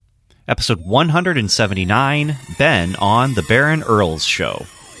Episode 179, Ben on The Baron Earls Show.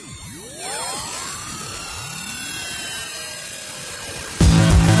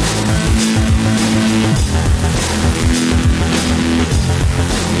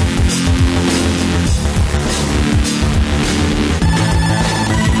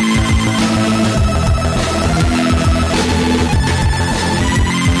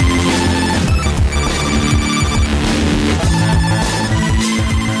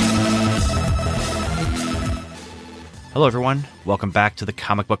 Hello, everyone. Welcome back to the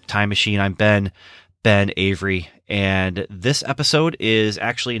Comic Book Time Machine. I'm Ben Avery, and this episode is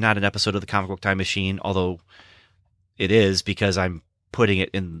actually not an episode of the Comic Book Time Machine, although it is because I'm putting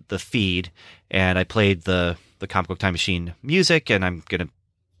it in the feed, and I played the Comic Book Time Machine music, and I'm going to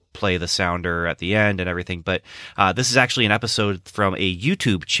play the sounder at the end and everything, but this is actually an episode from a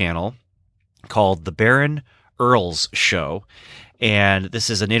YouTube channel called The Baron Earls Show. And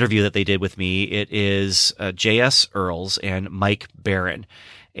this is an interview that they did with me. It is J.S. Earls and Mike Baron.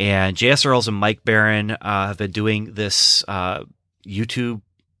 And J.S. Earls and Mike Baron have been doing this YouTube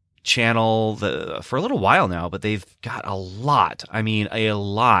channel for a little while now, but they've got a lot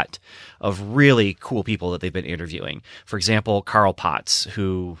of really cool people that they've been interviewing. For example, Carl Potts,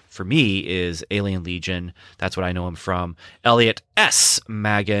 who for me is Alien Legion. That's what I know him from. Elliot S.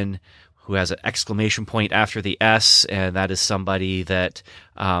 Magan, who has an exclamation point after the S, and that is somebody that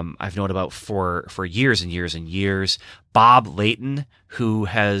I've known about for years and years and years. Bob Layton, who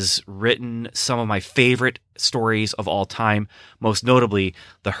has written some of my favorite stories of all time, most notably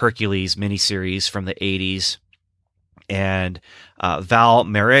the Hercules miniseries from the 80s. And Val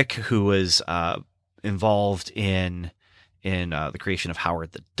Merrick, who was involved in the creation of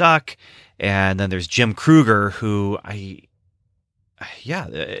Howard the Duck. And then there's Jim Kruger, who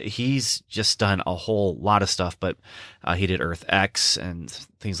he's just done a whole lot of stuff, but he did Earth X and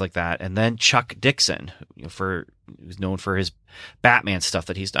things like that. And then Chuck Dixon, who's known for his Batman stuff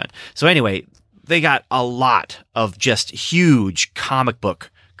that he's done. So anyway, they got a lot of just huge comic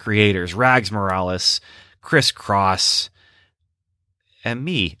book creators: Rags Morales, Chris Cross, and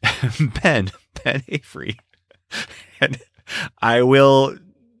me, Ben Avery. And I will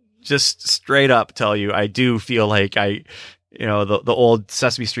just straight up tell you, I do feel like the old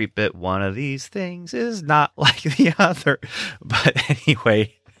Sesame Street bit, one of these things is not like the other. But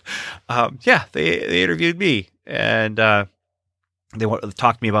anyway, they interviewed me, and they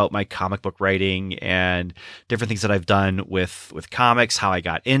talked to me about my comic book writing and different things that I've done with comics, how I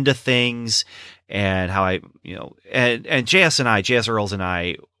got into things, and how and J.S. Earls and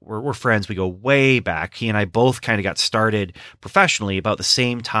I, we're friends. We go way back. He and I both kind of got started professionally about the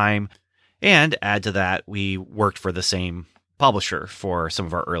same time, and add to that, we worked for the same publisher for some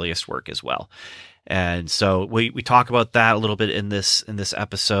of our earliest work as well. And so we talk about that a little bit in this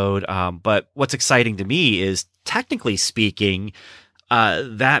episode. But what's exciting to me is, technically speaking,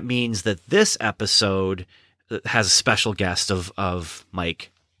 that means that this episode has a special guest of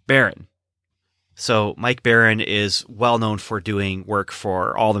Mike Baron. So Mike Baron is well known for doing work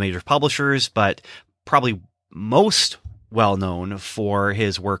for all the major publishers, but probably most well known for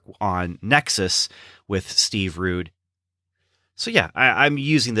his work on Nexus with Steve Rude. So yeah, I'm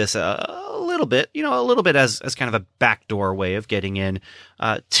using this a little bit as kind of a backdoor way of getting in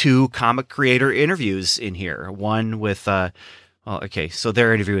two comic creator interviews in here. One with, so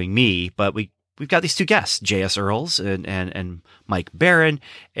they're interviewing me, but we've got these two guests, J.S. Earls and Mike Baron,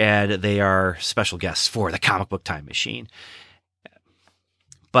 and they are special guests for the Comic Book Time Machine.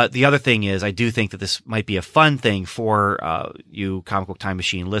 But the other thing is, I do think that this might be a fun thing for you Comic Book Time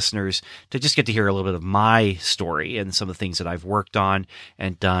Machine listeners to just get to hear a little bit of my story and some of the things that I've worked on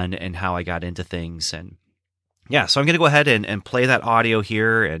and done and how I got into things. And yeah, so I'm going to go ahead and play that audio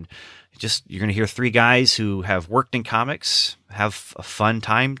here. And you're going to hear three guys who have worked in comics, have a fun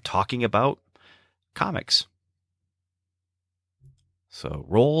time talking about comics. So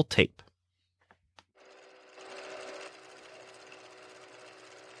roll tape.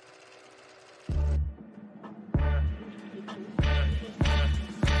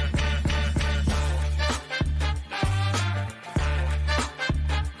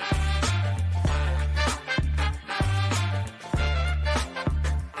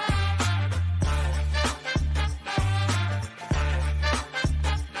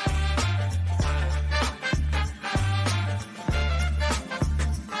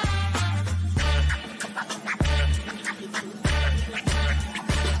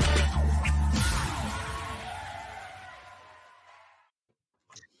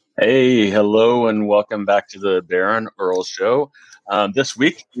 Hey, hello, and welcome back to the Baron Earls Show. This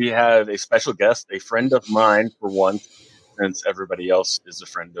week, we have a special guest, a friend of mine for once, since everybody else is a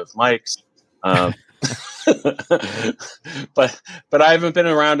friend of Mike's. But I haven't been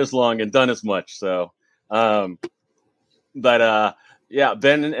around as long and done as much. So, yeah,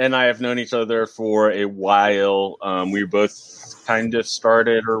 Ben and I have known each other for a while. We both kind of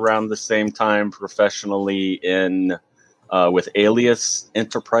started around the same time professionally with Alias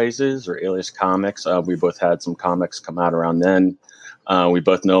Enterprises or Alias Comics. We both had some comics come out around then. We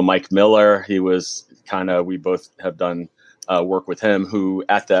both know Mike Miller. We both have done work with him, who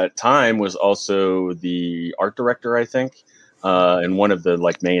at that time was also the art director, I think, and one of the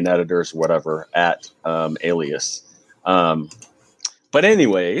main editors, whatever, at Alias. But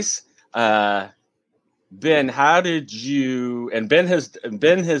anyways, Ben, how did you? And Ben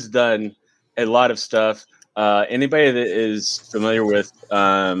has done a lot of stuff. Anybody that is familiar with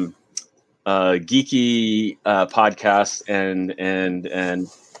geeky podcasts and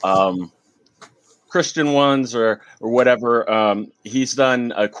Christian ones or whatever, he's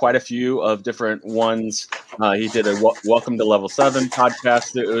done quite a few of different ones. He did a Welcome to Level 7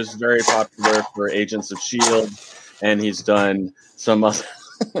 podcast that was very popular for Agents of S.H.I.E.L.D., and he's done some other.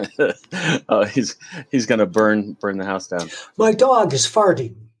 He's gonna burn the house down. My dog is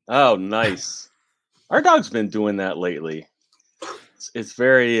farting. Oh, nice. Our dog's been doing that lately. It's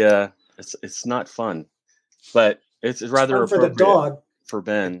very it's not fun, but it's rather fun for the dog for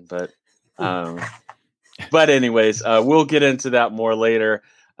Ben. But anyways, we'll get into that more later.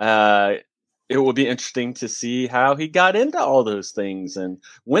 It will be interesting to see how he got into all those things and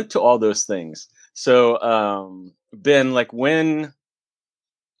went to all those things. So, Ben, when,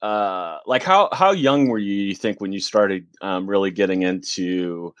 how young were you think, when you started really getting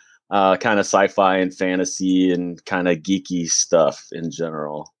into kind of sci-fi and fantasy and kind of geeky stuff in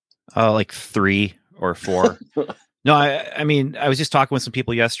general? 3 or 4. No, I mean, I was just talking with some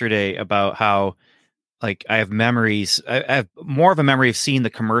people yesterday about how, I have memories. I have more of a memory of seeing the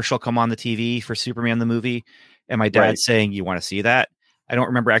commercial come on the TV for Superman the movie, and my dad saying, "You want to see that?" I don't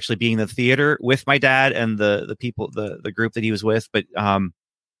remember actually being in the theater with my dad and the people, the group that he was with, but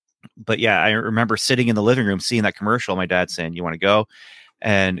yeah, I remember sitting in the living room seeing that commercial. My dad saying, "You want to go?"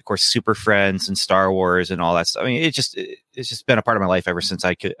 And of course, Super Friends and Star Wars and all that stuff. I mean, it's just been a part of my life ever since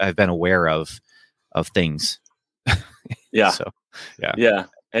I've been aware of things. Yeah. So, yeah. Yeah.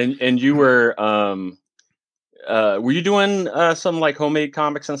 And you were you doing some homemade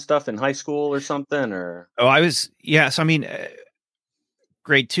comics and stuff in high school or something, or? Oh, I was, yeah. So, I mean,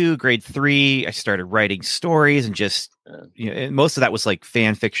 grade 2, grade 3, I started writing stories and just, and most of that was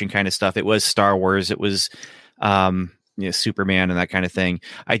fan fiction kind of stuff. It was Star Wars. It was, Superman and that kind of thing.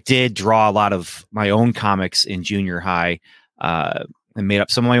 I did draw a lot of my own comics in junior high, and made up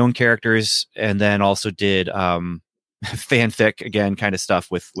some of my own characters, and then also did fanfic again, kind of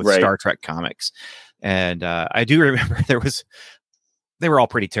stuff with Star Trek comics. And I do remember they were all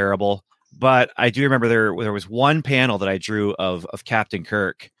pretty terrible, but I do remember there was one panel that I drew of Captain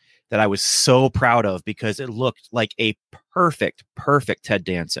Kirk that I was so proud of because it looked like a perfect Ted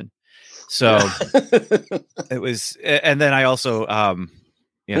Danson. So it was, and then I also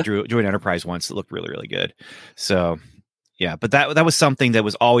drew an Enterprise once that looked really, really good. So yeah, but that was something that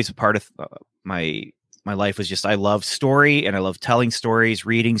was always a part of my life. Was just, I love story, and I love telling stories,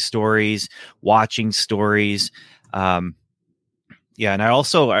 reading stories, watching stories. And I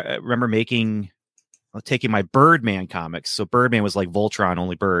also remember taking my Birdman comics. So Birdman was like Voltron,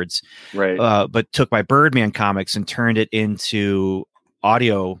 only birds, right? But took my Birdman comics and turned it into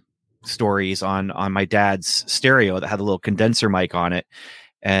audio stories on my dad's stereo that had a little condenser mic on it.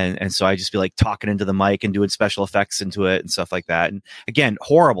 And so I just be talking into the mic and doing special effects into it and stuff like that. And again,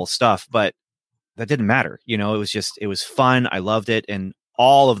 horrible stuff, but that didn't matter. It was fun. I loved it. And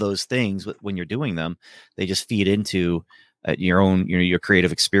all of those things, when you're doing them, they just feed into your own, your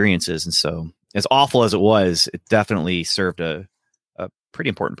creative experiences. And so, as awful as it was, it definitely served a pretty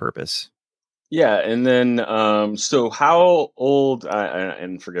important purpose. Yeah. And then, so how old,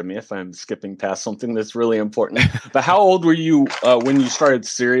 and forgive me if I'm skipping past something that's really important, but how old were you when you started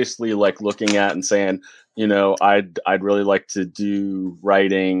seriously looking at and saying, I'd really like to do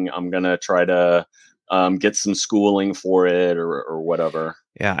writing. I'm going to try to get some schooling for it or whatever.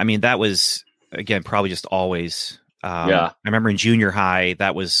 Yeah. I mean, that was, again, probably just always. I remember in junior high,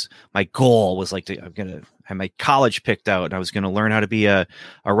 that was my goal, was I'm going to have my college picked out, and I was going to learn how to be a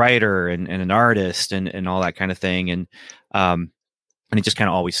writer and an artist and all that kind of thing. And it just kind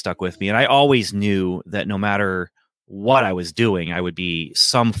of always stuck with me. And I always knew that no matter what I was doing, I would be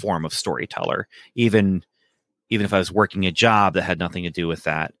some form of storyteller, even if I was working a job that had nothing to do with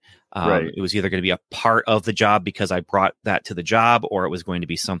that. It was either going to be a part of the job because I brought that to the job, or it was going to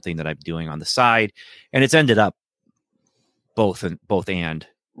be something that I'm doing on the side. And it's ended up both and.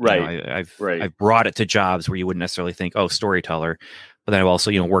 Right. I've brought it to jobs where you wouldn't necessarily think, oh, storyteller, but then I've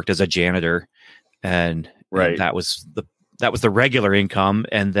also, worked as a janitor, and that was the regular income.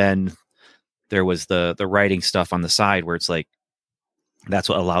 And then there was the writing stuff on the side where it's like, that's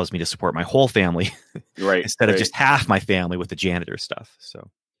what allows me to support my whole family, right? instead of just half my family with the janitor stuff. So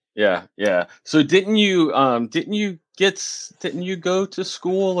yeah. So didn't you go to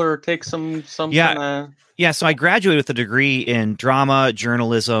school or take some Yeah. So I graduated with a degree in drama,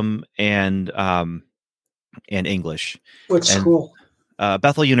 journalism, and English. What school?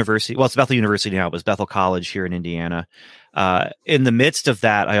 Bethel University. Well, it's Bethel University now. It was Bethel College here in Indiana. In the midst of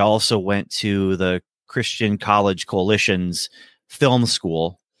that, I also went to the Christian College Coalition's film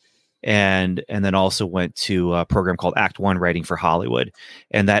school, and then also went to a program called Act One Writing for Hollywood.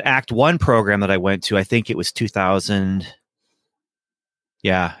 And that Act One program that I went to, I think it was 2000.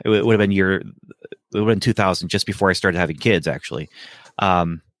 Yeah, it would have been 2000, just before I started having kids, actually.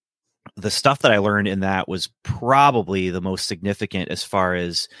 The stuff that I learned in that was probably the most significant as far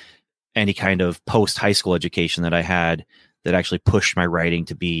as any kind of post high school education that I had, that actually pushed my writing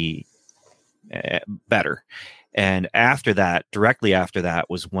to be better. And after that, directly after that,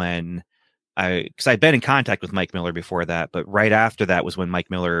 was when because I'd been in contact with Mike Miller before that, but right after that was when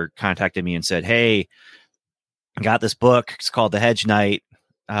Mike Miller contacted me and said, "Hey, I got this book. It's called The Hedge Knight.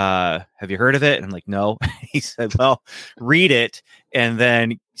 Have you heard of it?" And I'm like, "No." He said, "Well, read it and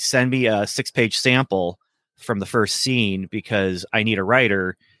then send me a 6-page sample from the first scene, because I need a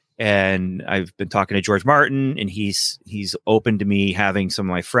writer. And I've been talking to George Martin, and he's open to me having some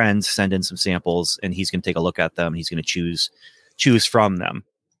of my friends send in some samples, and he's going to take a look at them. He's going to choose from them."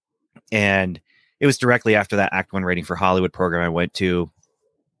 And it was directly after that Act One Writing for Hollywood program I went to.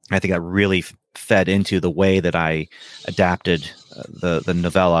 I think that really fed into the way that I adapted the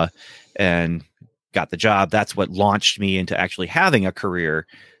novella and got the job. That's what launched me into actually having a career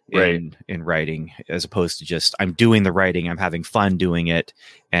in writing, as opposed to just, I'm doing the writing, I'm having fun doing it,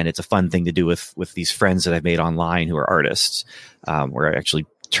 and it's a fun thing to do with these friends that I've made online who are artists, where I actually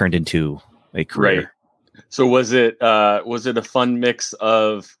turned into a career. Right. So was it a fun mix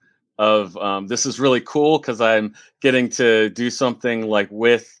of this is really cool because I'm getting to do something like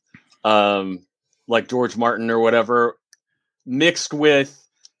with like George Martin or whatever, mixed with,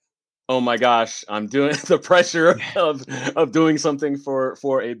 oh my gosh, I'm doing the pressure of doing something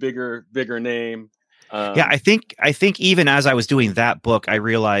for a bigger name. I think even as I was doing that book, I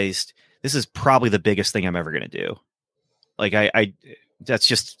realized this is probably the biggest thing I'm ever going to do. Like I that's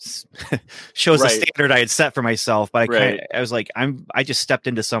just shows the standard I had set for myself. But I was like, I just stepped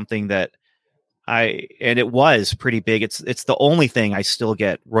into something that and it was pretty big. It's the only thing I still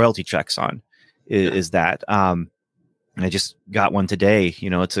get royalty checks on is that. And I just got one today.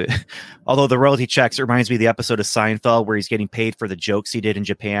 Although the royalty checks, it reminds me of the episode of Seinfeld where he's getting paid for the jokes he did in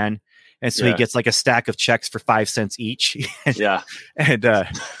Japan. And so he gets like a stack of checks for 5 cents each. And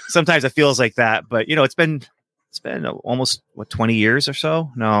sometimes it feels like that, but it's been almost 20 years or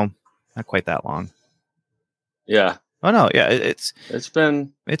so. No, not quite that long. Yeah. Oh no. Yeah. It's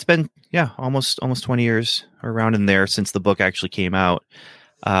been almost 20 years, or around in there, since the book actually came out.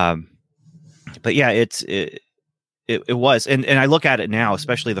 But yeah, it was. And I look at it now,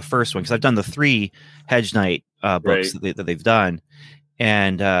 especially the first one, because I've done the 3 Hedge Knight books that they've done.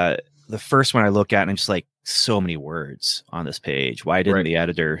 And the first one I look at and I'm just like, so many words on this page. Why didn't the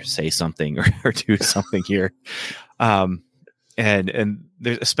editor say something or do something here? And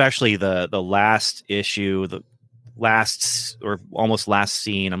there's especially the last issue, the last or almost last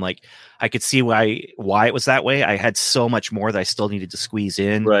scene. I'm like, I could see why it was that way. I had so much more that I still needed to squeeze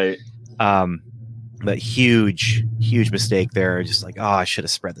in. Right. But huge mistake there. Just like, I should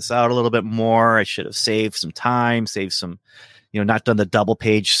have spread this out a little bit more. I should have saved some time, not done the double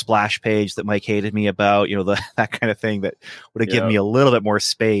page splash page that Mike hated me about, that kind of thing that would have given me a little bit more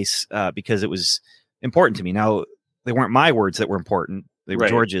space, because it was important to me. Now, they weren't my words that were important. They were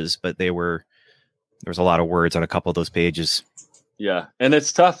George's, but there was a lot of words on a couple of those pages. Yeah. And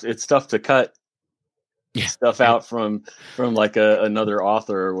it's tough. It's tough to cut stuff out from like another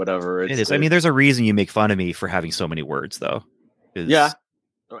author or whatever. It is. I mean, there's a reason you make fun of me for having so many words, though.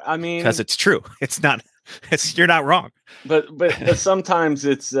 I mean, because it's true. You're not wrong. But sometimes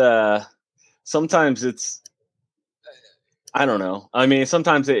it's I don't know. I mean,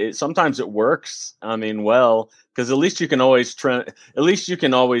 sometimes it works. I mean, because at least you can always trim. At least you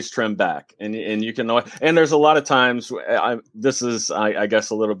can always trim back, and you can. And there's a lot of times. This is, I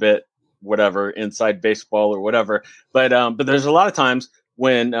guess, a little bit whatever inside baseball or whatever. But there's a lot of times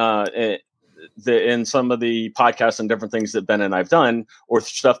when in some of the podcasts and different things that Ben and I've done, or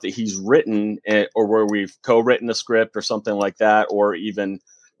stuff that he's written, or where we've co-written a script or something like that, or even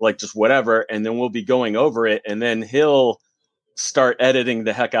like just whatever, and then we'll be going over it, and then he'll start editing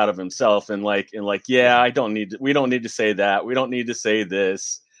the heck out of himself and yeah, we don't need to say that, we don't need to say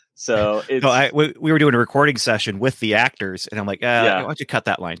this. So it's we were doing a recording session with the actors, and I'm like, why don't you cut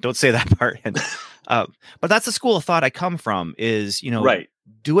that line? Don't say that part. And but that's the school of thought I come from, is, right,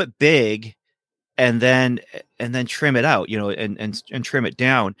 do it big and then trim it out, and trim it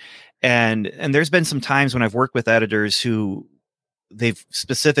down. And there's been some times when I've worked with editors who they've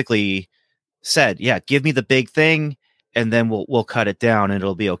specifically said, yeah, give me the big thing, and then we'll cut it down and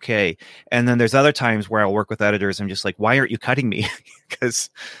it'll be okay. And then there's other times where I'll work with editors. I'm just like, why aren't you cutting me? Because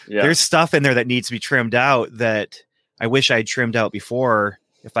there's stuff in there that needs to be trimmed out that I wish I had trimmed out before,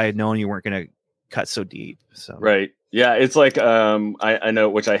 if I had known you weren't going to cut so deep. So right. Yeah. It's like, I know,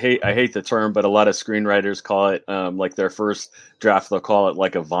 which I hate the term, but a lot of screenwriters call it, like their first draft, they'll call it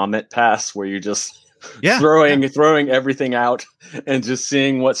like a vomit pass, where you just throwing everything out and just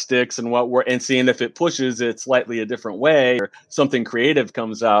seeing what sticks and and seeing if it pushes it slightly a different way, or something creative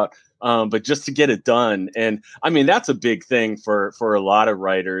comes out. But just to get it done. And I mean, that's a big thing for a lot of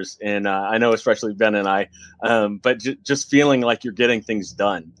writers. And I know, especially Ben and I, but just feeling like you're getting things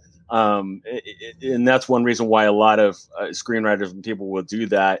done. And that's one reason why a lot of screenwriters and people will do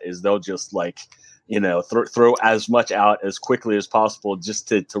that, is they'll just throw as much out as quickly as possible, just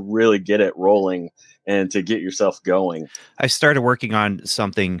to really get it rolling and to get yourself going. I started working on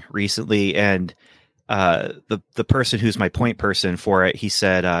something recently, and the person who's my point person for it, he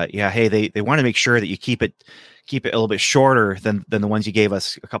said, hey, they want to make sure that you keep it a little bit shorter than the ones you gave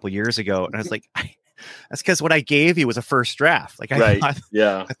us a couple of years ago. And I was like, that's because what I gave you was a first draft. Like, I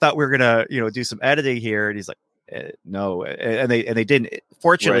thought we were gonna do some editing here, and he's like, no, and they didn't.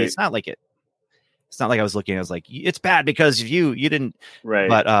 Fortunately, it's not like I was looking. I was like, it's bad because you didn't. Right.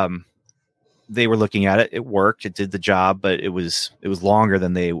 But they were looking at it. It worked. It did the job, but it was longer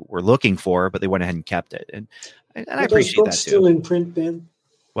than they were looking for. But they went ahead and kept it, and I appreciate that too. Still in print, Ben?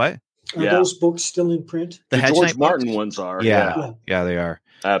 What? Are those books still in print? The George Martin ones are. Yeah, they are.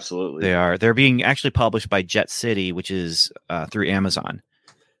 Absolutely, they are. They're being actually published by Jet City, which is through Amazon.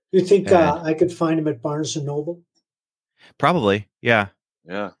 You think I could find them at Barnes and Noble? Probably, yeah.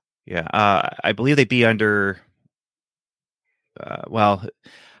 I believe they'd be under.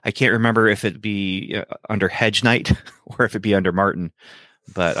 I can't remember if it'd be under Hedge Knight or if it'd be under Martin,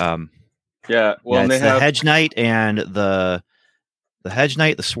 but and they have the Hedge Knight and the Hedge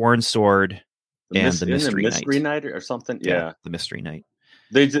Knight, the Sworn Sword, and the Mystery Knight or something. Yeah, the Mystery Knight.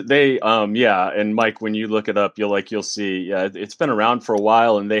 They and Mike, when you look it up, you'll see it's been around for a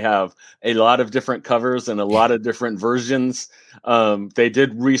while, and they have a lot of different covers and a lot of different versions. They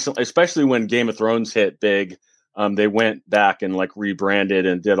did recently, especially when Game of Thrones hit big. They went back and rebranded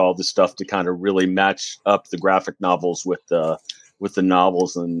and did all the stuff to kind of really match up the graphic novels with the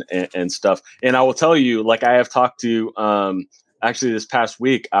novels and stuff. And I will tell you, I have talked to actually this past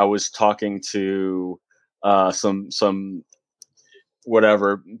week, I was talking to some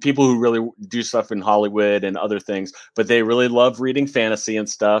whatever people who really do stuff in Hollywood and other things, but they really love reading fantasy and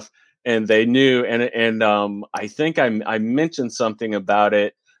stuff. And they knew, and I think I mentioned something about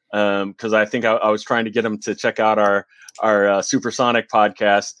it because I think I was trying to get them to check out our Supersonic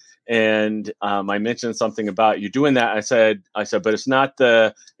podcast, and I mentioned something about you doing that. I said, but it's not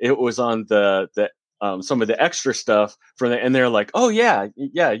it was on the some of the extra stuff and they're like, oh yeah,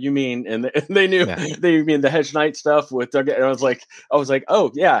 you mean, and they knew they mean the Hedge Knight stuff with Doug. And I was like,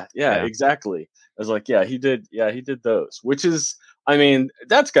 oh yeah, exactly. I was like, he did those, which is, I mean,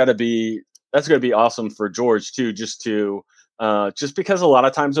 that's got to be awesome for George too, just because a lot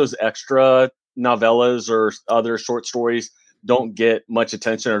of times those extra novellas or other short stories don't get much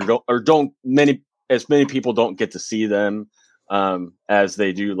attention, as many people don't get to see them as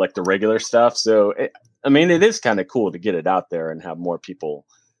they do the regular stuff. So, it is kind of cool to get it out there and have more people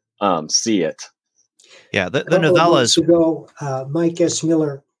see it. Yeah, the novellas. Ago, Mike S.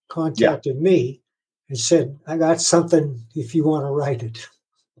 Miller contacted me and said, I got something if you want to write it.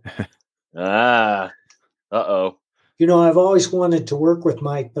 Uh-oh. I've always wanted to work with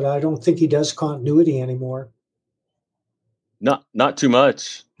Mike, but I don't think he does continuity anymore. Not too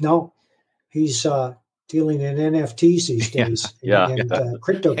much. No, he's dealing in NFTs these days. And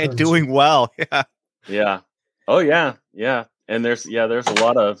cryptocurrency. And doing well. Yeah. Oh yeah. And there's a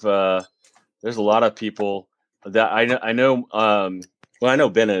lot of people that I know. I know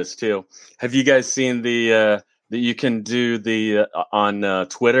Ben is too. Have you guys seen that you can do the on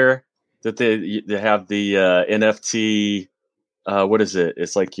Twitter that they have the NFT what is it?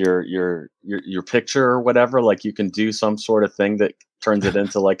 It's like your picture or whatever. Like you can do some sort of thing that turns it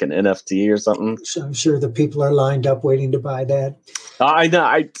into like an NFT or something. So I'm sure the people are lined up waiting to buy that. I know.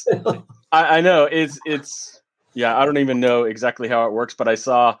 I know. It's yeah. I don't even know exactly how it works, but I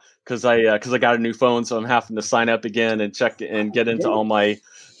saw because I got a new phone, so I'm having to sign up again and check and get into all my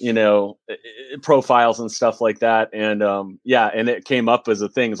profiles and stuff like that. And and it came up as a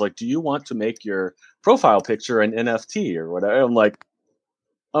thing. It's like, do you want to make your profile picture an NFT or whatever? I'm like,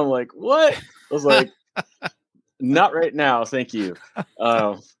 what? I was like, not right now, thank you.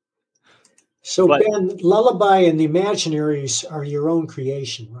 So Ben, Lullaby and the Imaginaries are your own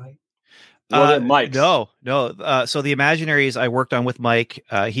creation, right? Well, Mike's. No. So the Imaginaries I worked on with Mike.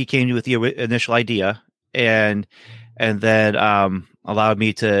 He came with the initial idea and then allowed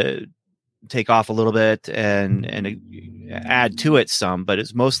me to take off a little bit and add to it some. But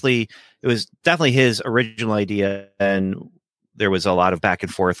it was definitely his original idea, and there was a lot of back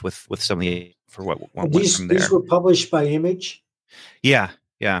and forth with some of the for what went from there. These were published by Image. Yeah.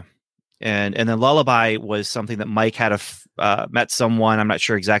 And then Lullaby was something that Mike had met someone. I'm not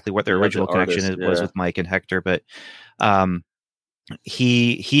sure exactly what their original connection was with Mike and Hector, but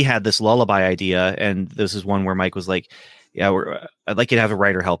he had this Lullaby idea, and this is one where Mike was like, "Yeah, I'd like you to have a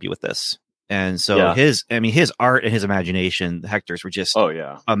writer help you with this." And so his art and his imagination, Hector's, were just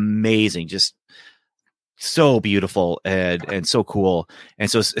amazing, just so beautiful and so cool, and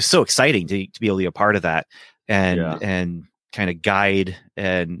so it's so exciting to be able to be a part of that and kind of guide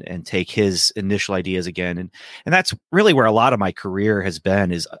and take his initial ideas again. And that's really where a lot of my career has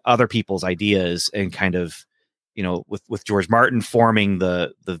been, is other people's ideas and kind of, with George Martin forming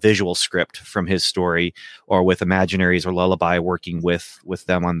the visual script from his story, or with Imaginaries or Lullaby working with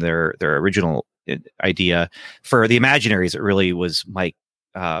them on their original idea. For the Imaginaries, it really was Mike,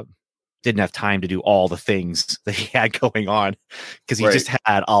 didn't have time to do all the things that he had going on because he just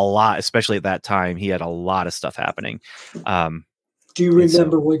had a lot, especially at that time. He had a lot of stuff happening. Do you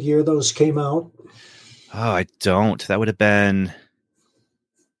remember what year those came out? Oh, I don't. That would have been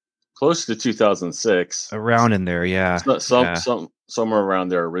close to 2006, around in there. Yeah. Somewhere around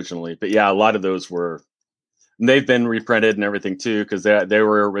there originally. But yeah, a lot of those they've been reprinted and everything too, because they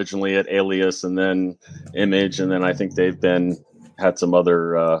were originally at Alias and then Image, and then I think they've had some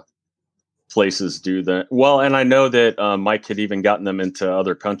other places do that. Well, and I know that Mike had even gotten them into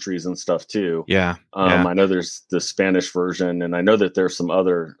other countries and stuff too. Yeah. I know there's the Spanish version, and I know that there's some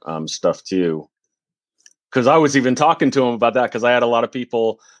other stuff too. Because I was even talking to him about that, because I had a lot of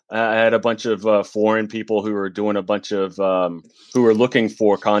people. I had a bunch of foreign people who were doing a bunch of who were looking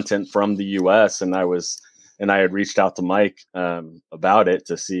for content from the U.S. and I had reached out to Mike about it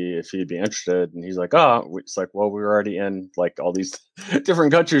to see if he'd be interested, and he's like, "Oh, it's like, well, we were already in like all these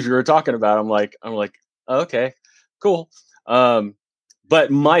different countries we were talking about." I'm like, okay, cool. But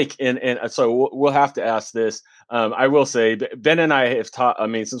Mike, and so we'll have to ask this. I will say, Ben and I have talked. I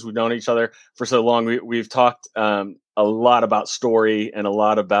mean, since we've known each other for so long, we've talked a lot about story and a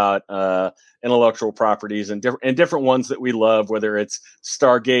lot about intellectual properties and different ones that we love, whether it's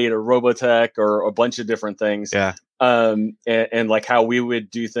Stargate or Robotech or a bunch of different things. Yeah. And like how we would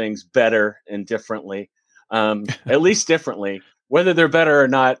do things better and differently, at least differently. Whether they're better or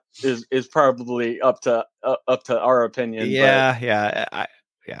not is probably up to our opinion. Yeah.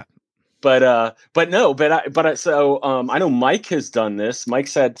 So I know Mike has done this.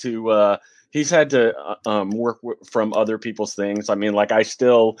 Mike's had to he's had to work from other people's things. I mean, like I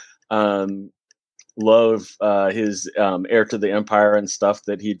still love his Heir to the Empire and stuff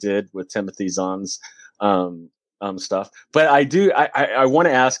that he did with Timothy Zahn's stuff. But I want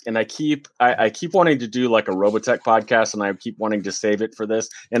to ask, and I keep wanting to do like a Robotech podcast, and I keep wanting to save it for this.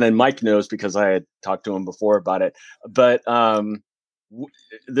 And then Mike knows because I had talked to him before about it. But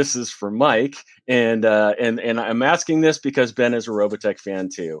this is for Mike, and I'm asking this because Ben is a Robotech fan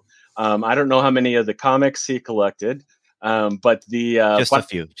too. I don't know how many of the comics he collected, but a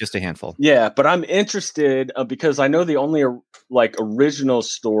few, just a handful. Yeah, but I'm interested because I know the only like original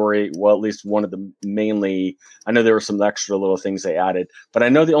story. Well, at least one of the mainly. I know there were some extra little things they added, but I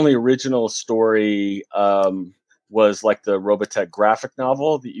know the only original story was like the Robotech graphic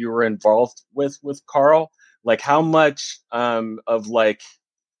novel that you were involved with Carl. Like how much of like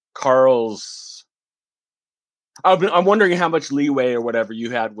Carl's, I'm wondering how much leeway or whatever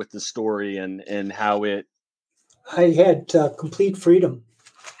you had with the story and how it. I had complete freedom.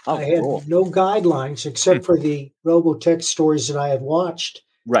 Oh, I had no guidelines except for the Robotech stories that I had watched,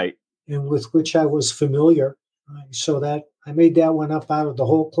 right, and with which I was familiar. So that I made that one up out of the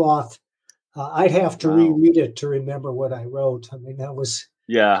whole cloth. I'd have to reread it to remember what I wrote. I mean, that was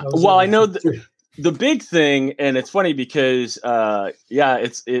Well, I know that. the big thing, and it's funny because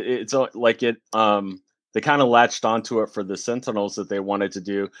it's like it they kind of latched onto it for the Sentinels that they wanted to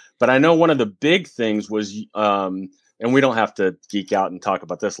do. But I know one of the big things was and we don't have to geek out and talk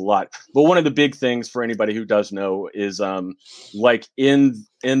about this a lot, but one of the big things for anybody who does know is like in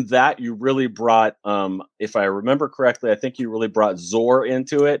that you really brought if I remember correctly, I think you really brought Zor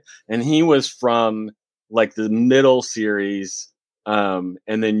into it, and he was from like the middle series. And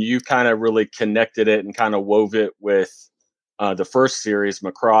then you kind of really connected it and kind of wove it with the first series,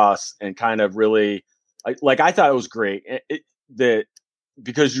 Macross, and kind of really, I thought it was great that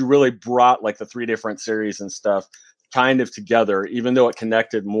because you really brought like the three different series and stuff kind of together, even though it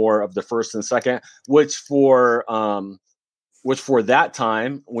connected more of the first and second, which for that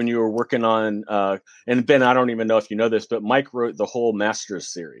time when you were working on, and Ben, I don't even know if you know this, but Mike wrote the whole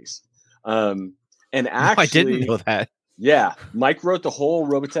Masters series. And actually, I didn't know that. Yeah, Mike wrote the whole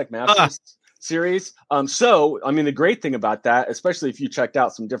Robotech Masters series. So, I mean, the great thing about that, especially if you checked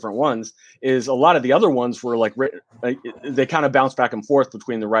out some different ones, is a lot of the other ones were like they kind of bounce back and forth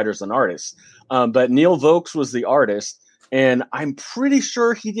between the writers and artists. But Neil Vokes was the artist, and I'm pretty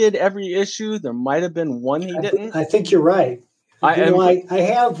sure he did every issue. There might have been one he didn't. I think you're right. I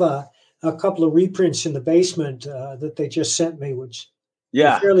have a couple of reprints in the basement that they just sent me, which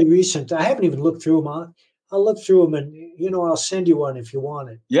are fairly recent. I haven't even looked through them. I'll look through them, and I'll send you one if you want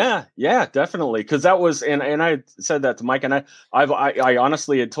it. Yeah, definitely. Because that was, and I said that to Mike, and I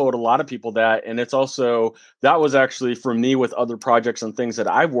honestly had told a lot of people that, and it's also that was actually for me with other projects and things that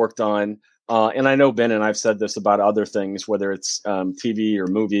I've worked on. And I know Ben and I've said this about other things, whether it's TV or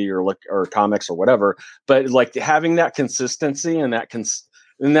movie or comics or whatever. But like having that consistency and that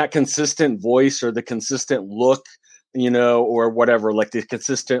consistent voice or the consistent look, or whatever, like the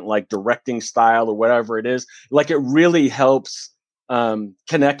consistent like directing style or whatever it is, like it really helps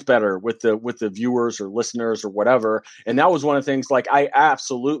connect better with the viewers or listeners or whatever. And that was one of the things, like I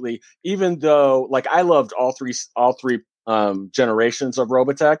absolutely, even though like I loved all three generations of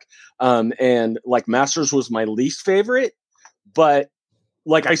Robotech, and like Masters was my least favorite, but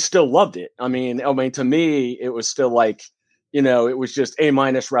like I still loved it. I mean to me it was still like, it was just A-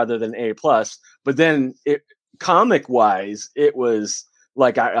 rather than A+. But then comic wise, it was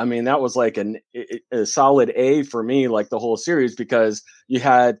like, I mean, that was like a solid A for me, like the whole series, because you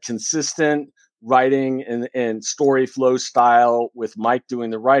had consistent writing and story flow style with Mike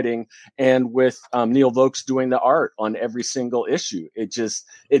doing the writing and with Neil Vokes doing the art on every single issue.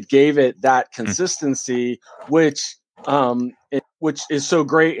 It gave it that consistency, which is so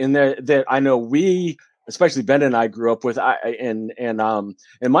great. And that I know especially Ben and I grew up with, and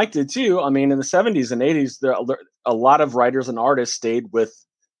Mike did too. I mean, in the 70s and 80s, a lot of writers and artists stayed with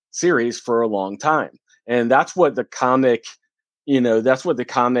series for a long time, and that's what the comic,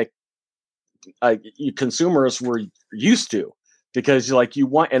 consumers were used to, because you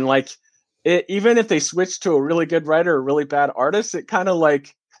want, and like even if they switched to a really good writer or a really bad artist, it kind of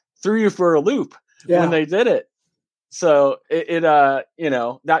like threw you for a loop when they did it. So that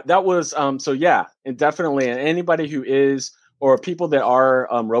was so yeah, and definitely, and anybody who is, or people that are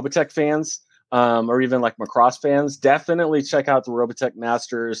Robotech fans, or even like Macross fans, definitely check out the Robotech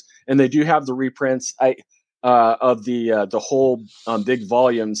Masters, and they do have the reprints of the whole big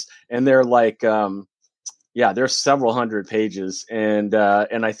volumes, and they're like they're several hundred pages, and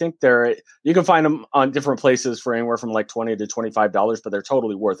I think you can find them on different places for anywhere from like $20 to $25, but they're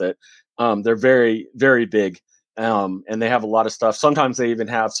totally worth it. They're very, very big. And they have a lot of stuff. Sometimes they even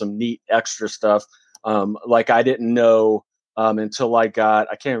have some neat extra stuff. Like I didn't know until I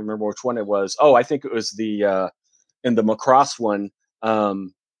can't remember which one it was. Oh, I think it was in the Macross one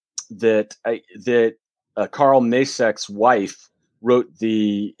that Carl Masek's wife wrote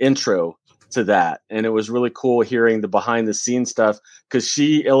the intro to that. And it was really cool hearing the behind the scenes stuff, because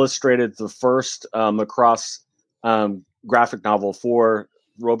she illustrated the first Macross graphic novel before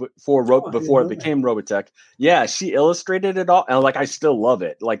it became Robotech. Yeah, she illustrated it all, and like I still love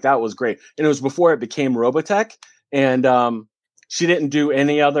it. Like that was great, and it was before it became Robotech. And she didn't do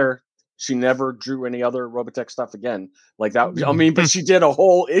any other. She never drew any other Robotech stuff again. Like that. I mean, but she did a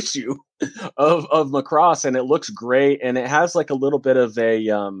whole issue of Macross, and it looks great, and it has like a little bit of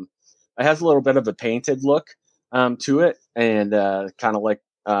a painted look to it, and kind of like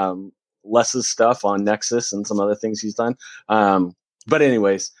Les's stuff on Nexus and some other things he's done. But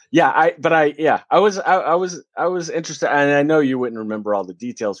anyways, I was interested, and I know you wouldn't remember all the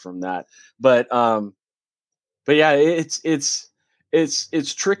details from that, but yeah, it's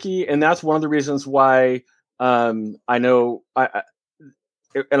tricky, and that's one of the reasons why I know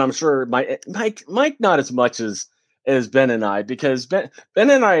and I'm sure Mike not as much as Ben and I, because Ben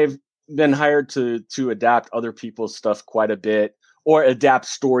and I been hired to adapt other people's stuff quite a bit, or adapt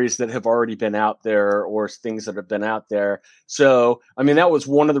stories that have already been out there or things that have been out there. So, I mean, that was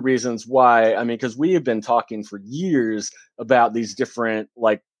one of the reasons why, I mean, because we have been talking for years about these different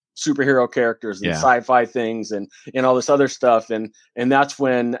like superhero characters and sci-fi things and all this other stuff. And that's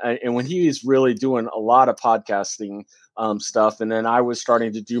when, and when he's really doing a lot of podcasting stuff. And then I was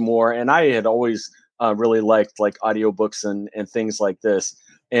starting to do more, and I had always really liked like audiobooks and things like this.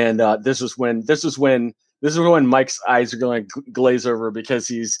 And this was when Mike's eyes are going to glaze over, because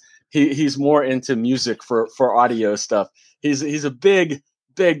he's more into music for audio stuff. He's a big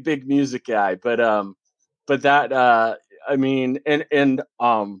music guy, but that I mean, and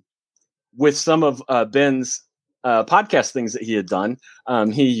with some of Ben's podcast things that he had done,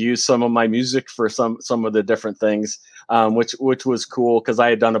 he used some of my music for some of the different things, which was cool, because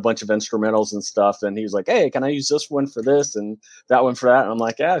I had done a bunch of instrumentals and stuff, and he was like, "Hey, can I use this one for this and that one for that?" And I'm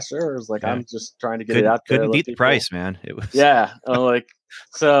like, "Yeah, sure." It was like, I'm just trying to get it out there. Couldn't beat the price, man. It was like,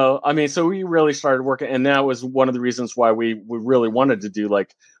 so I mean, so we really started working, and that was one of the reasons why we really wanted to do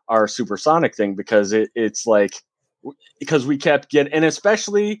like our Supersonic thing, because it's like, because we kept getting, and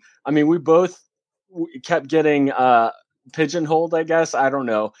especially, I mean, we kept getting pigeonholed, I guess, I don't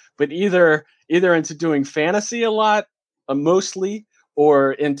know, but either into doing fantasy a lot, mostly,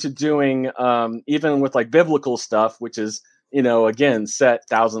 or into doing even with like biblical stuff, which is, you know, again, set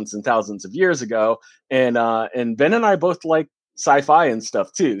thousands and thousands of years ago, and Ben and I both like sci-fi and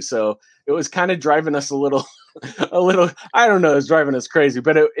stuff too, so it was kind of driving us a little I don't know, it's driving us crazy,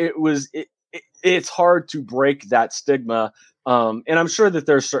 but it's hard to break that stigma, and I'm sure that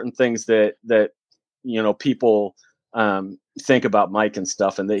there's certain things that you know, people think about Mike and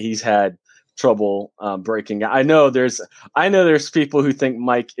stuff, and that he's had trouble breaking. I know there's people who think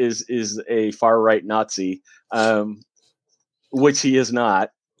Mike is a far right Nazi, which he is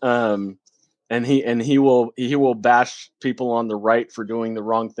not. And he will bash people on the right for doing the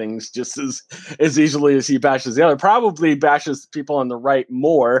wrong things just as easily as he bashes the other. Probably bashes people on the right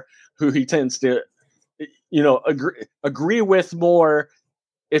more, who he tends to, you know, agree with more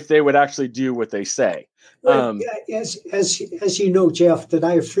if they would actually do what they say. As you know, Jeff, that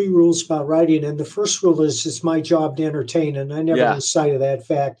I have 3 rules about writing, and the first rule is it's my job to entertain, and I never lose sight of that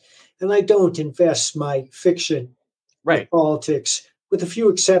fact. And I don't invest my fiction in politics, with a few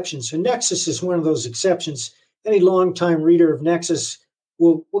exceptions. And Nexus is one of those exceptions. Any longtime reader of Nexus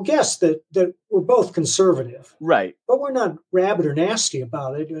will guess that we're both conservative, right? But we're not rabid or nasty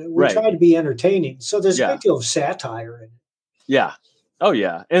about it. We try to be entertaining. So there's a great deal of satire in it. Yeah. Oh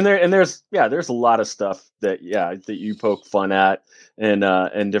yeah, and there's a lot of stuff that you poke fun at,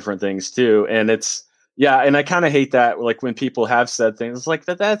 and different things too, and it's and I kind of hate that, like when people have said things like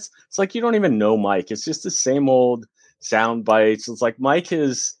it's like, you don't even know Mike. It's just the same old sound bites. It's like Mike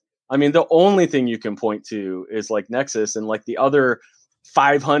is, I mean, the only thing you can point to is like Nexus, and like the other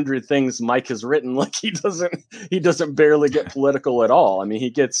 500 things Mike has written, like he doesn't barely get political at all. I mean, he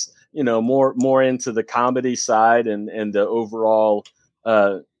gets, you know, more into the comedy side and the overall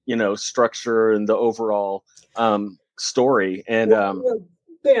you know, structure and the overall story. And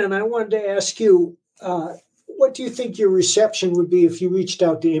Ben, I wanted to ask you, what do you think your reception would be if you reached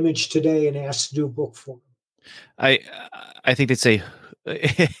out to Image today and asked to do a book for them? I think they'd say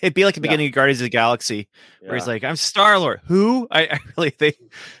it'd be like the beginning of Guardians of the Galaxy, where he's like, "I'm Star-Lord." Who? I really think,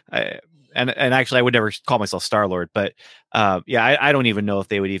 and actually, I would never call myself Star-Lord, but I don't even know if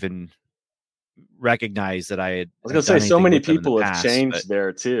they would even recognize that I was going to say, so many people have changed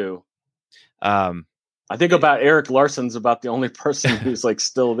there too. I think about Eric Larson's about the only person who's like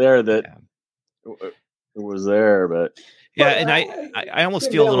still there that was there, but and I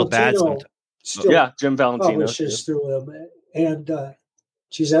almost feel a little bad sometimes. Jim Valentino publishes through them, and I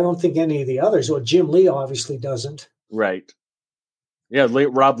don't think any of the others. Well, Jim Lee obviously doesn't. Right. Yeah,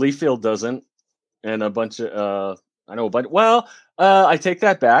 Rob Liefeld doesn't, and a bunch of I know, but I take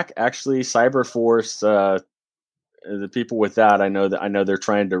that back. Actually, Cyberforce, the people with that, I know they're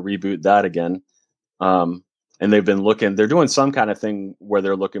trying to reboot that again, and they've been looking. They're doing some kind of thing where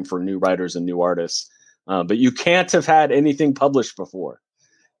they're looking for new writers and new artists, but you can't have had anything published before.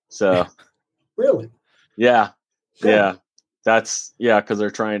 So, really, that's because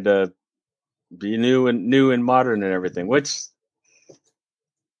they're trying to be new and modern and everything, which,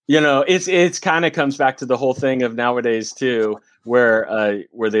 you know, it's kind of comes back to the whole thing of nowadays too, where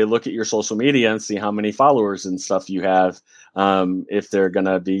they look at your social media and see how many followers and stuff you have, if they're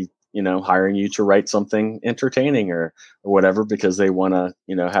gonna be, you know, hiring you to write something entertaining or whatever, because they want to,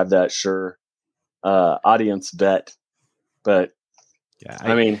 you know, have that sure audience bet. But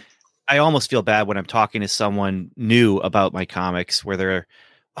I almost feel bad when I'm talking to someone new about my comics, where they're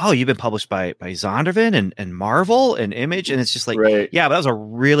oh, you've been published by Zondervan and Marvel and Image. And it's just like, right. Yeah, but that was a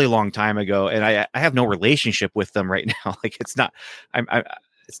really long time ago. And I have no relationship with them right now. Like it's not,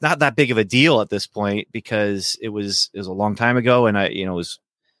 it's not that big of a deal at this point because it was a long time ago. And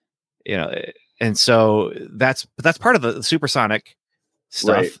and so that's part of the Supersonic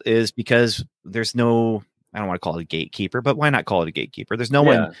stuff Right. is because there's no, I don't want to call it a gatekeeper, but why not call it a gatekeeper? There's no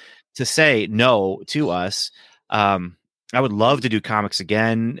one to say no to us. I would love to do comics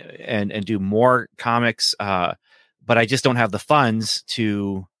again and do more comics, but I just don't have the funds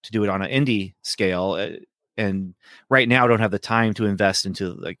to do it on an indie scale. And right now I don't have the time to invest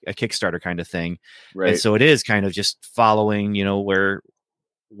into like a Kickstarter kind of thing. Right. And so it is kind of just following,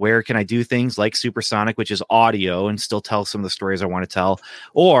 where can I do things like Supersonic, which is audio, and still tell some of the stories I want to tell,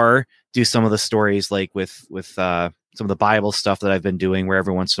 or do some of the stories like with some of the Bible stuff that I've been doing, where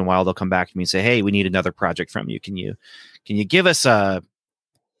every once in a while they'll come back to me and say, hey, we need another project from you. Can you give us a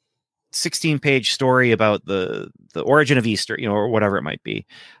 16-page story about the origin of Easter, or whatever it might be.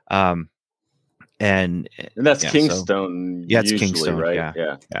 And that's Kingstone. So, it's Kingstone, right?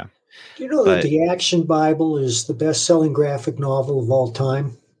 Yeah. Do you know that the Action Bible is the best-selling graphic novel of all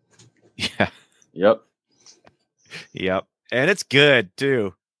time? Yeah. Yep. And it's good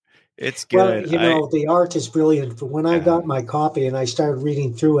too. It's good. Well, the art is brilliant. But when I got my copy and I started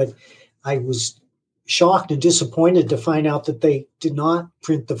reading through it, I was shocked and disappointed to find out that they did not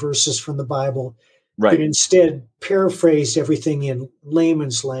print the verses from the Bible, right, but instead paraphrased everything in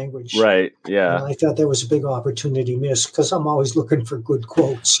layman's language. Right. Yeah. And I thought that was a big opportunity missed because I'm always looking for good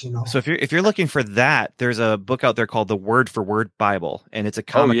quotes. So if you're looking for that, there's a book out there called the Word for Word Bible, and it's a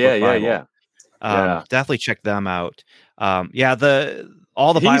comic book Bible. Definitely check them out.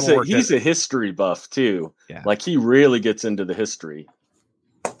 All the Bible work. He's a history buff too. Yeah. Like he really gets into the history.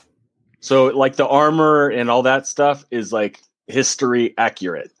 So like the armor and all that stuff is like history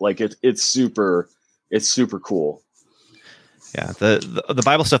accurate. Like it's super cool. Yeah. The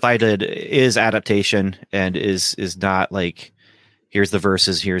Bible stuff I did is adaptation and is not like, here's the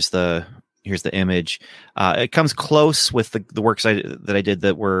verses, here's the image. It comes close with the works that I did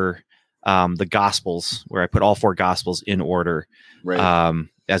that were the Gospels, where I put all 4 Gospels in order, right,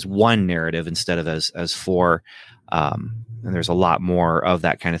 as one narrative instead of as 4. And there's a lot more of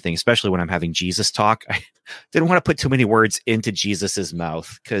that kind of thing, especially when I'm having Jesus talk. I didn't want to put too many words into Jesus's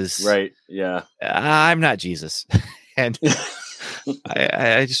mouth because I'm not Jesus. And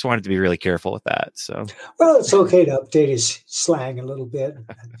I just wanted to be really careful with that. So, well, it's okay to update his slang a little bit.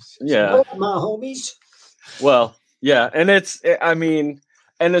 Yeah. My homies. Well, yeah. And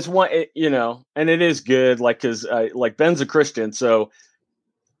and it's one, and it is good. Like, cause like Ben's a Christian, so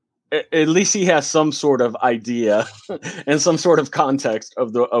at least he has some sort of idea and some sort of context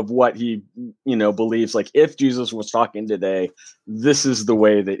of what he, believes. Like if Jesus was talking today, this is the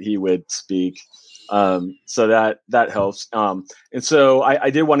way that he would speak. So that helps. And so I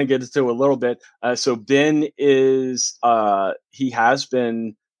did want to get into a little bit. So Ben is, he has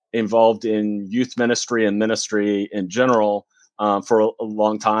been involved in youth ministry and ministry in general, for a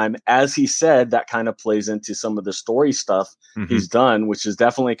long time. As he said, that kind of plays into some of the story stuff he's done, which has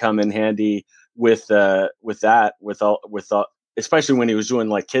definitely come in handy with especially when he was doing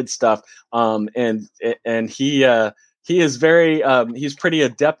like kid stuff. And he is very, he's pretty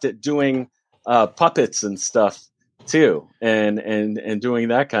adept at doing puppets and stuff too, and doing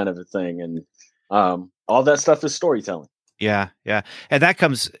that kind of a thing. And all that stuff is storytelling. Yeah. And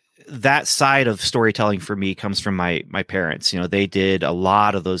that side of storytelling for me comes from my parents. They did a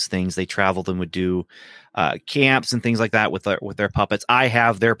lot of those things. They traveled and would do camps and things like that with their puppets. I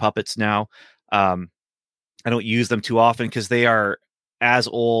have their puppets now. I don't use them too often because they are as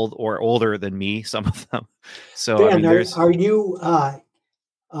old or older than me, some of them. So Ben, are you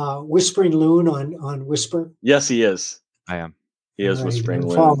Whispering Loon on Whisper? Yes, he is. I am. He is Whispering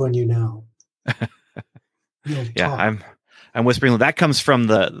Loon. I'm following you now. Yeah, I'm Whispering Loon. That comes from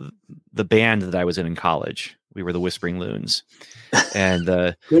the band that I was in college. We were the Whispering Loons, and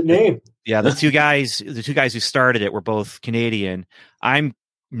good name. Yeah, the two guys who started it were both Canadian. I'm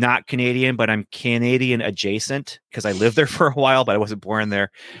not Canadian, but I'm Canadian adjacent because I lived there for a while, but I wasn't born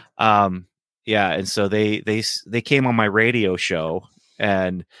there. And so they came on my radio show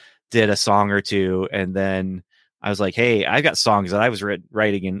and did a song or two, and then I was like, hey, I got songs that I was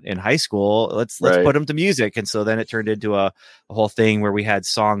writing in high school. Let's put them to music. And so then it turned into a whole thing where we had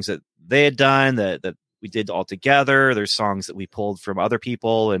songs that they had done that we did all together. There's songs that we pulled from other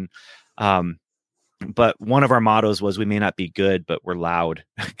people. And, but one of our mottos was we may not be good, but we're loud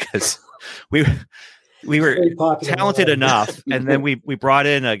because we were talented enough, and then we brought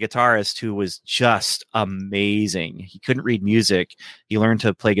in a guitarist who was just amazing. He couldn't read music. He learned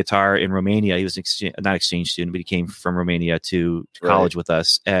to play guitar in Romania. He was not exchange student, but he came from Romania to college with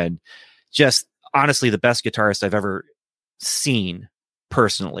us, and just honestly the best guitarist I've ever seen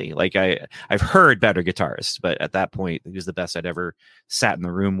personally. Like I've heard better guitarists, but at that point he was the best I'd ever sat in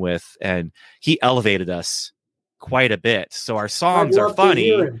the room with, and he elevated us quite a bit. So our songs are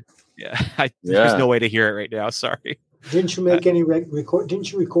funny. There's no way to hear it right now. Sorry. Didn't you make any record?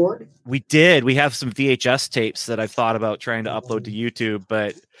 Didn't you record? We did. We have some VHS tapes that I've thought about trying to upload to YouTube,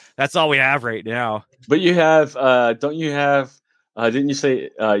 but that's all we have right now. But you have, don't you have? Didn't you say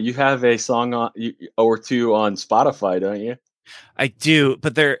you have a song or two on Spotify? Don't you? I do,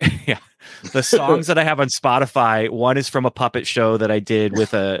 but they're the songs that I have on Spotify. One is from a puppet show that I did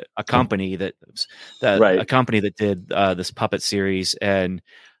with a company a company that did this puppet series, and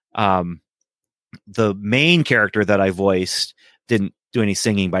the main character that I voiced didn't do any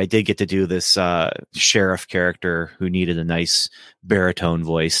singing, but I did get to do this sheriff character who needed a nice baritone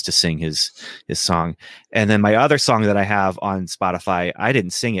voice to sing his song. And then my other song that I have on Spotify, I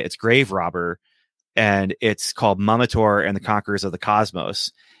didn't sing it. It's Grave Robber, and it's called Mummitor and the Conquerors of the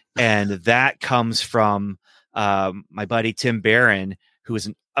Cosmos. And that comes from my buddy Tim Barron, who is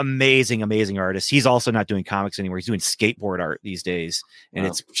an amazing artist. He's also not doing comics anymore. He's doing skateboard art these days, and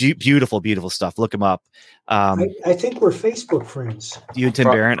it's beautiful stuff. Look him up. I think we're Facebook friends. You and Tim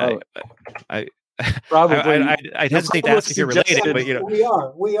Barron. I probably. I'd hesitate to ask if you're related, but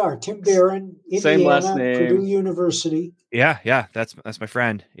we are. Tim Barron, Indiana, same last name, Purdue University. Yeah, that's my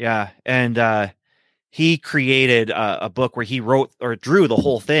friend. Yeah, and he created a book where he wrote or drew the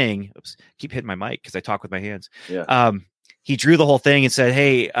whole thing. Oops, keep hitting my mic because I talk with my hands. Yeah. He drew the whole thing and said,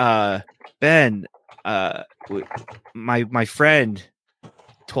 "Hey, Ben, my friend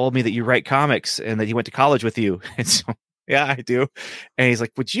told me that you write comics and that he went to college with you." And so, yeah, I do. And he's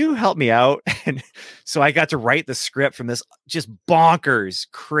like, "Would you help me out?" And so I got to write the script from this just bonkers,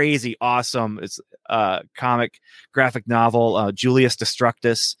 crazy, awesome. It's comic graphic novel, Julius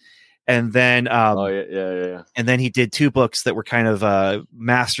Destructus. And then, and then he did two books that were kind of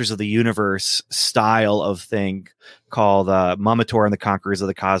Masters of the Universe style of thing called Mummitor and the Conquerors of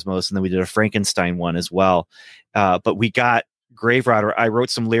the Cosmos. And then we did a Frankenstein one as well. But we got Grave Robber. I wrote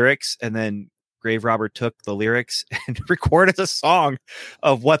some lyrics, and then Grave Robber took the lyrics and recorded a song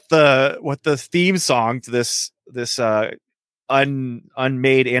of what the theme song to this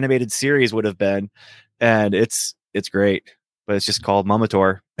unmade animated series would have been. And it's great. But it's just called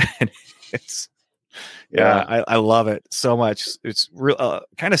Mummitor. And it's I love it so much. It's real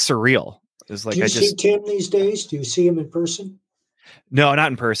kind of surreal. It's like, do you see Tim these days? Do you see him in person? No,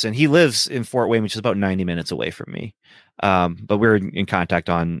 not in person. He lives in Fort Wayne, which is about 90 minutes away from me. But we're in contact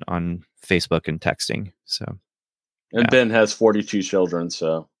on Facebook and texting. So, and Ben has 42 children.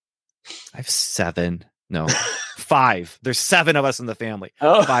 So I have 7. No, 5. There's 7 of us in the family.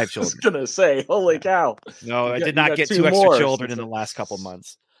 5 children. I was gonna say, holy cow! No, I did not get 2 extra children in the last couple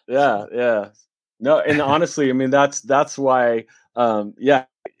months. Yeah. No, and honestly, I mean that's why.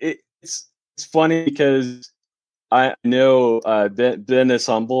 It's funny because I know Ben is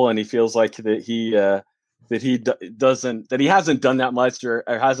humble, and he feels like that he hasn't done that much or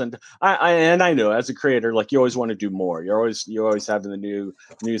hasn't. I know as a creator, like you always want to do more. You're always having the new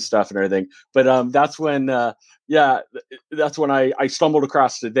stuff and everything. But that's when that's when I stumbled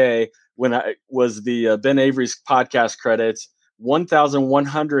across today when I was the Ben Avery's podcast credits,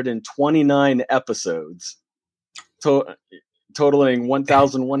 1,129 episodes, totaling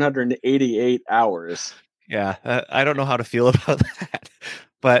 1,188 hours. Yeah, I don't know how to feel about that,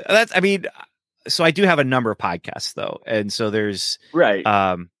 but so I do have a number of podcasts though. And so there's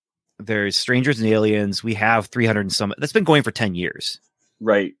there's Strangers and Aliens. We have 300 and some that's been going for 10 years.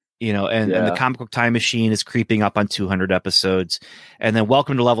 Right. And the Comic Book Time Machine is creeping up on 200 episodes. And then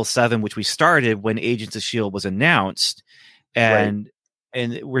Welcome to Level 7, which we started when Agents of S.H.I.E.L.D. was announced. And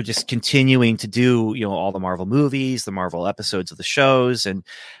we're just continuing to do, all the Marvel movies, the Marvel episodes of the shows. And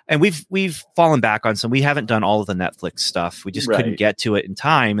we've fallen back on some. We haven't done all of the Netflix stuff. We just couldn't get to it in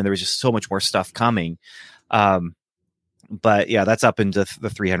time. And there was just so much more stuff coming. But yeah, that's up into the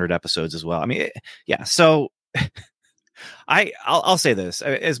 300 episodes as well. I mean, so I'll say this,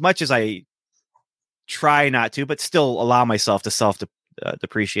 as much as I try not to, but still allow myself to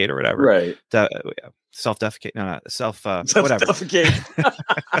depreciate or whatever. Right. Self-defecate. No, whatever.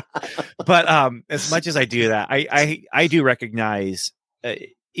 But as much as I do that, I do recognize,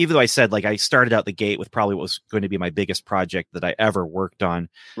 even though I said like I started out the gate with probably what was going to be my biggest project that I ever worked on.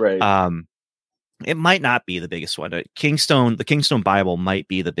 Right. It might not be the biggest one. The Kingstone Bible might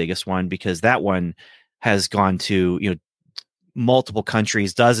be the biggest one because that one has gone to, multiple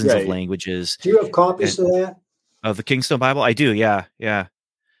countries, dozens of languages. Do you have copies of that? Of the Kingstone Bible? I do. Yeah. Yeah.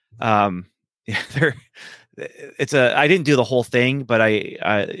 I didn't do the whole thing, but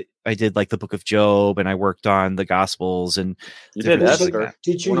I did like the Book of Job, and I worked on the Gospels, and you did Esther.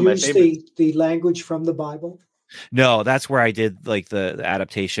 Did you use the language from the Bible? No, that's where I did like the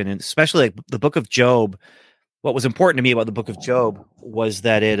adaptation, and especially like the Book of Job. What was important to me about the Book of Job was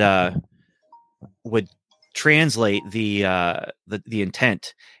that it would translate the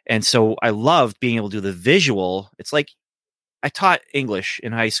intent, and so I loved being able to do the visual. It's like I taught English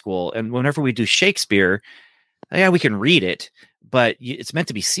in high school, and whenever we do Shakespeare, we can read it, but it's meant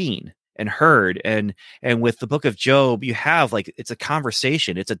to be seen and heard. And with the Book of Job, you have like, it's a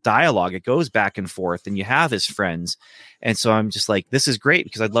conversation, it's a dialogue. It goes back and forth, and you have his friends. And so I'm just like, this is great,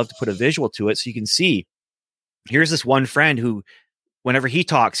 because I'd love to put a visual to it. So you can see, here's this one friend who, whenever he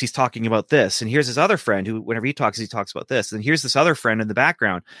talks, he's talking about this. And here's this other friend who, whenever he talks about this. And here's this other friend in the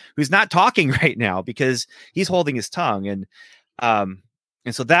background who's not talking right now because he's holding his tongue. And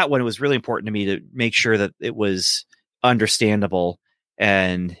so that one was really important to me, to make sure that it was understandable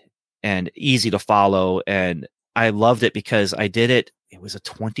and easy to follow. And I loved it because I did it. It was a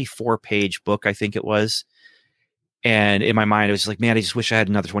 24-page book, I think it was. And in my mind, it was like, man, I just wish I had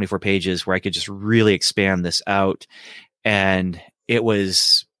another 24 pages where I could just really expand this out. And it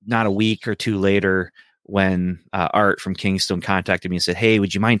was not a week or two later when Art from Kingstone contacted me and said, hey,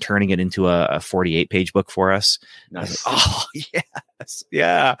 would you mind turning it into a 48-page book for us? Nice. I was like, oh, yes.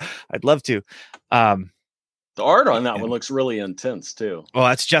 Yeah, I'd love to. The art on that one looks really intense too. Oh,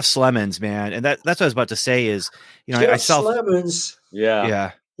 that's Jeff Slemons, man. And that's what I was about to say is, Jeff Slemons.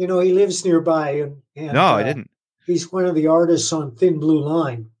 Yeah. He lives nearby. And no, I didn't. He's one of the artists on Thin Blue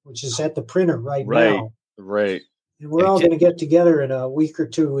Line, which is at the printer right now. Right. And we're all going to get together in a week or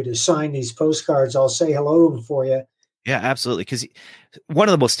two to sign these postcards. I'll say hello to him for you. Yeah, absolutely. Because one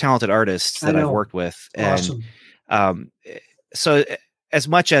of the most talented artists that I've worked with. Awesome. And so as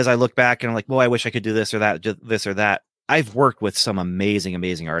much as I look back and I'm like, well, I wish I could do this or that. I've worked with some amazing,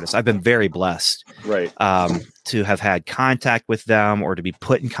 amazing artists. I've been very blessed to have had contact with them, or to be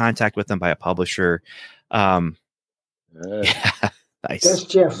put in contact with them by a publisher. Nice. That's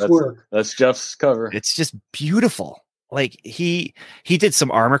Jeff's work. That's Jeff's cover. It's just beautiful. Like he did some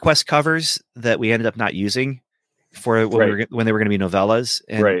ArmorQuest covers that we ended up not using for when they were going to be novellas,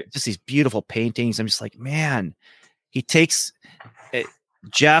 and just these beautiful paintings. I'm just like, man, he takes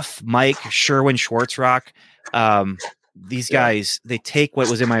Jeff, Mike, Sherwin Schwartzrock. These guys, they take what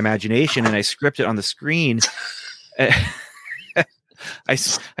was in my imagination and I script it on the screen. I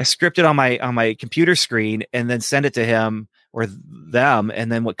script it on my computer screen and then send it to him or them.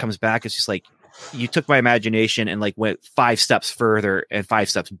 And then what comes back is just like, you took my imagination and like went 5 steps further and 5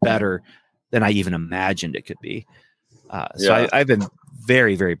 steps better than I even imagined it could be. So I've been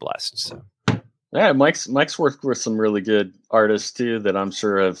very, very blessed. So. Yeah, Mike's worked with some really good artists too that I'm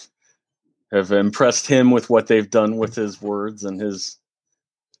sure have impressed him with what they've done with his words and his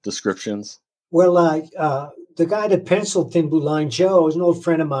descriptions. Well, the guy that penciled Thin Blue Line, Joe, is an old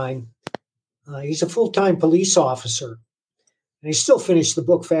friend of mine. He's a full-time police officer, and he still finished the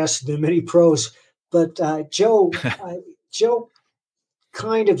book faster than many pros. But Joe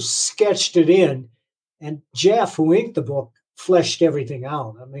kind of sketched it in, and Jeff, who inked the book, fleshed everything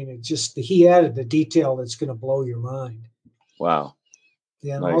out. I mean, he added the detail that's going to blow your mind. Wow.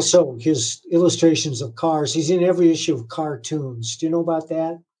 And also his illustrations of cars. He's in every issue of Cartoons. Do you know about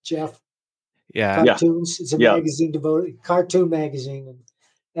that, Jeff? Yeah. Cartoons. It's a magazine cartoon magazine.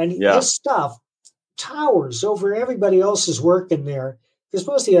 And his stuff towers over everybody else's work in there, because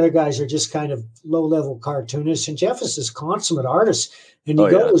most of the other guys are just kind of low-level cartoonists. And Jeff is this consummate artist. And you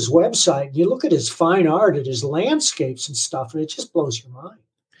go to his website, and you look at his fine art, at his landscapes and stuff, and it just blows your mind.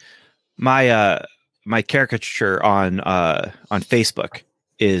 My caricature on Facebook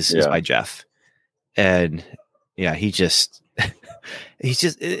is by Jeff. And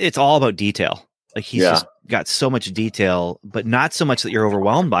it's all about detail. Like he's just got so much detail, but not so much that you're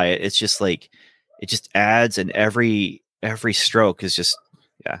overwhelmed by it. It's just like, it just adds, and every stroke is just,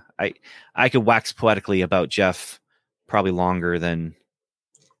 I could wax poetically about Jeff probably longer than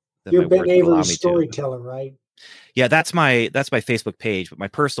you're Ben Avery's storyteller, right? Yeah, that's my Facebook page, but my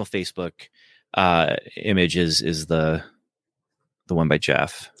personal Facebook image is the one by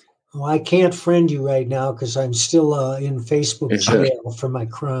Jeff. Oh, I can't friend you right now because I'm still in Facebook jail for my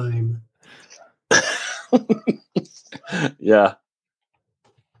crime. Yeah.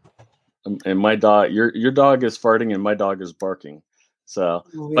 And my dog, your dog is farting and my dog is barking. So,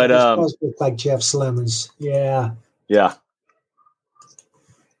 but does look like Jeff Slemons. Yeah. Yeah.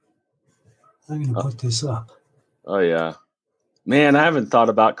 I'm going to put this up. Oh, yeah. Man, I haven't thought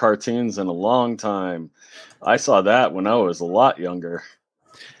about cartoons in a long time. I saw that when I was a lot younger.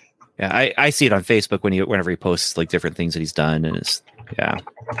 Yeah, I see it on Facebook whenever he posts like different things that he's done, and it's yeah.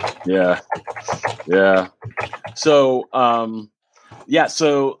 So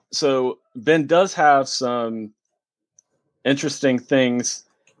so Ben does have some interesting things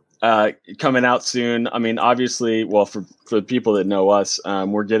coming out soon. I mean, obviously, well, for the people that know us,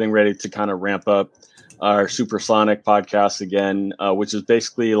 we're getting ready to kind of ramp up our Supersonic podcast again, which is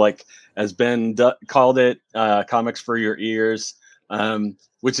basically like, as Ben called it, comics for your ears,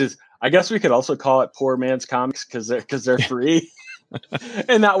 which is, I guess we could also call it poor man's comics because they're free.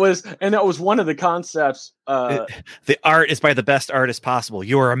 and that was one of the concepts. The art is by the best artist possible.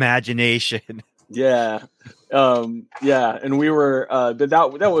 Your imagination. Yeah. And we were, but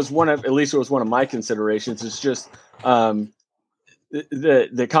that was at least it was one of my considerations. It's just,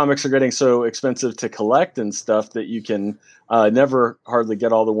 the comics are getting so expensive to collect and stuff that you can never hardly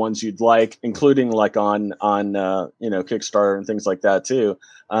get all the ones you'd like, including like on Kickstarter and things like that too.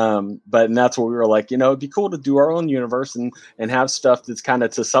 And that's what we were like, it'd be cool to do our own universe and have stuff that's kind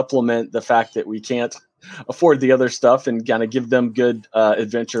of to supplement the fact that we can't afford the other stuff, and kind of give them good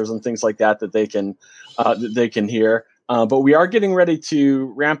adventures and things like that they can hear. But we are getting ready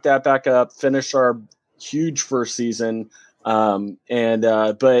to ramp that back up, finish our huge first season, and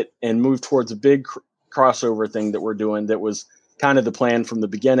move towards a big crossover thing that we're doing. That was kind of the plan from the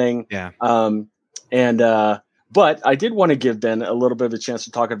beginning. Yeah. But I did want to give Ben a little bit of a chance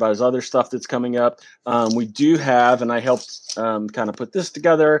to talk about his other stuff that's coming up. We do have, and I helped kind of put this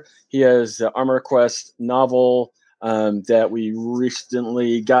together. He has the Armor Quest novel that we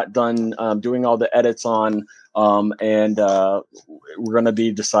recently got done doing all the edits on. And we're going to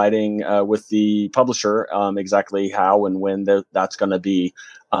be deciding with the publisher exactly how and when that's going to be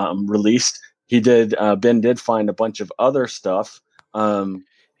released. Ben did find a bunch of other stuff. I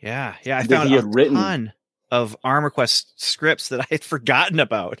found a ton of Armor Quest scripts that I had forgotten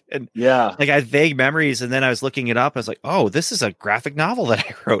about. And like I had vague memories, and then I was looking it up. I was like, oh, this is a graphic novel that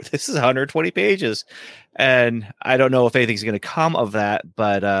I wrote. This is 120 pages. And I don't know if anything's going to come of that,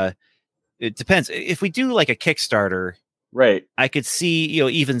 but it depends. If we do like a Kickstarter, right, I could see,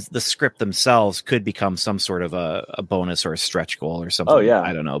 even the script themselves could become some sort of a bonus or a stretch goal or something. Oh yeah.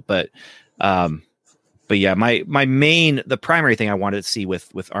 I don't know. But yeah, the primary thing I wanted to see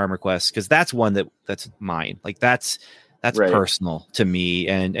with Armor Quest, because that's one that's mine. Like that's right. Personal to me.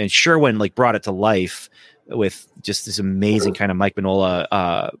 And Sherwin like brought it to life with just this amazing kind of Mike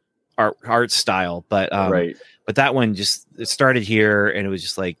Mignola art style. But right. But that one it started here, and it was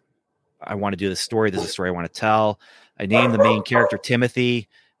just like, I want to do this story. This is a story I want to tell. I named the main character Timothy,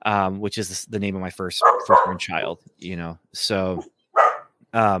 which is the name of my firstborn child. So.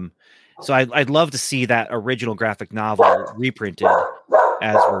 So I'd love to see that original graphic novel reprinted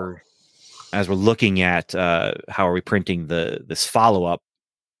as we're looking at how are we printing this follow-up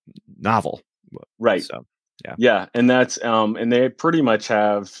novel. Right. So yeah, and that's and they pretty much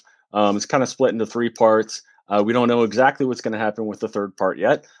have it's kind of split into 3 parts. We don't know exactly what's going to happen with the 3rd part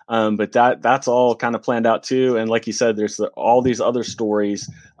yet, but that's all kind of planned out too. And like you said, there's all these other stories.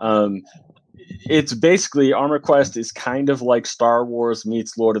 It's basically Armor Quest is kind of like Star Wars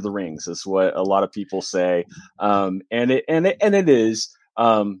meets Lord of the Rings, is what a lot of people say. And it is.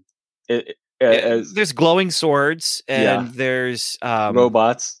 There's glowing swords and there's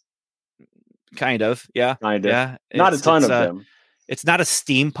robots. Kind of, yeah. Yeah. Not a ton of them. It's not a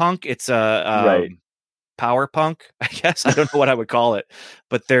steampunk. It's a right. power punk, I guess. I don't know what I would call it,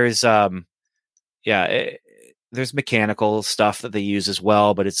 but there's there's mechanical stuff that they use as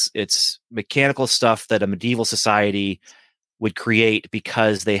well, but it's mechanical stuff that a medieval society would create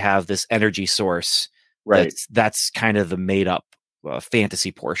because they have this energy source. Right. That's kind of the made up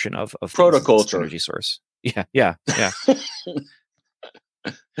fantasy portion of protoculture energy source. Yeah.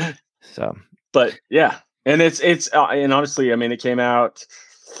 So, but yeah, and it's and honestly, I mean, it came out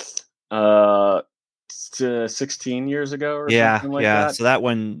 16 years ago or something like that. So that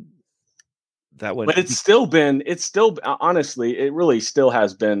one, but it's still honestly, it really still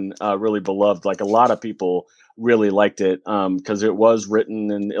has been really beloved. Like a lot of people really liked it because it was written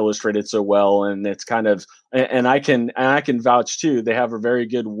and illustrated so well, and it's kind of and I can vouch too. They have a very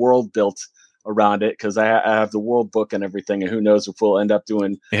good world built around it because I have the world book and everything, and who knows if we'll end up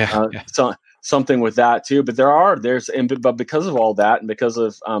doing something with that too. But but because of all that and because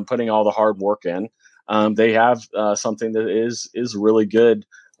of putting all the hard work in, they have something that is really good.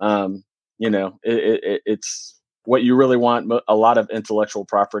 It's what you really want a lot of intellectual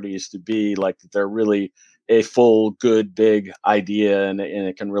properties to be like. They're really a full, good, big idea, and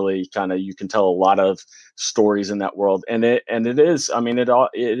it can really you can tell a lot of stories in that world, and it is, I mean, it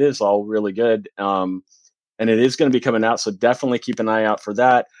is all really good, and it is going to be coming out, so definitely keep an eye out for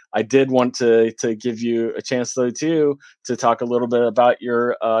that. I did want to give you a chance though too to talk a little bit about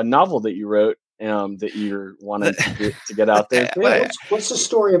your novel that you wrote, that you're wanting to get out there. What's the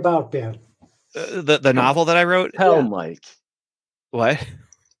story about, Ben? The novel that I wrote? Tell Mike. What?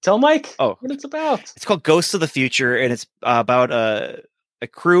 Tell Mike what it's about. It's called Ghosts of the Future, and it's about a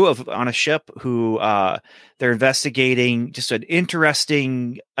crew on a ship who they're investigating just an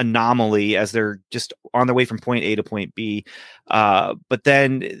interesting anomaly as they're just on their way from point A to point B. But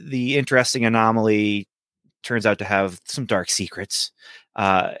then the interesting anomaly turns out to have some dark secrets.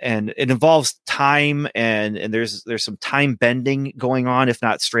 And it involves time, and there's some time bending going on, if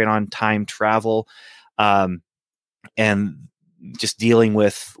not straight on time travel. And just dealing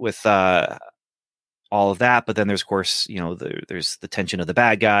with all of that, but then there's, of course, there's the tension of the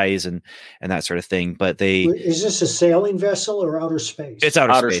bad guys and that sort of thing. But is this a sailing vessel or outer space? It's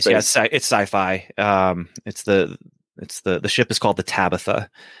outer space. Yeah, it's sci-fi. It's the ship is called the Tabitha,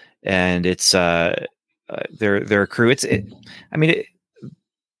 and it's their crew.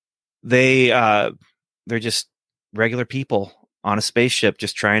 They're just regular people on a spaceship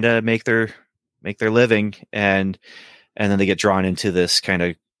just trying to make their living, and then they get drawn into this kind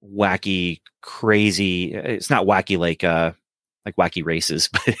of wacky, crazy, it's not wacky like Wacky Races,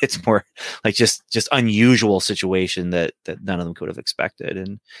 but it's more like just unusual situation that none of them could have expected.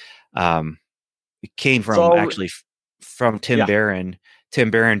 And it came from Tim Barron.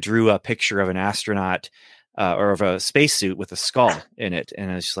 Tim Barron drew a picture of an astronaut or of a spacesuit with a skull in it,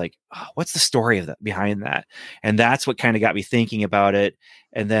 and it's just like, oh, what's the story behind that? And that's what kind of got me thinking about it.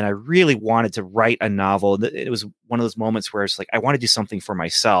 And then I really wanted to write a novel. It was one of those moments where it's like, I want to do something for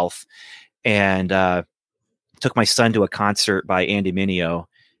myself, and took my son to a concert by Andy Mineo,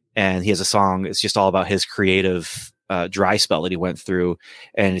 and he has a song. It's just all about his creative dry spell that he went through,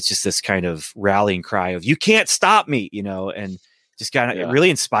 and it's just this kind of rallying cry of "You can't stop me," and just it really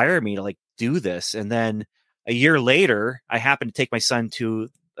inspired me to like do this. And then a year later, I happened to take my son to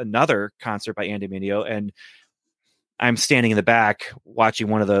another concert by Andy Mineo, and I'm standing in the back watching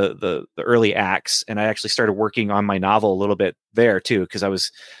one of the early acts, and I actually started working on my novel a little bit there too, because I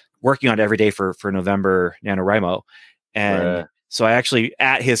was working on it every day for November NaNoWriMo. And so I actually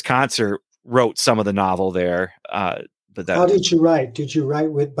at his concert wrote some of the novel there. But how did you write? Did you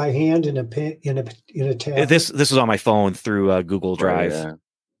write by hand in a pen in a tab? This was on my phone through Google Drive.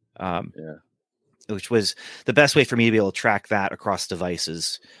 Which was the best way for me to be able to track that across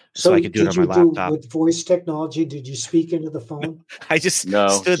devices, so I could do it on my laptop. With voice technology, did you speak into the phone? I just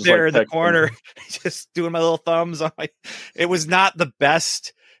stood there in the corner, just doing my little thumbs on it was not the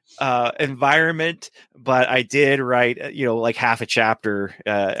best environment, but I did write, like half a chapter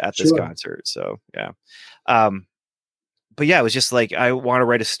at this concert. So, yeah. But yeah, it was just like, I want to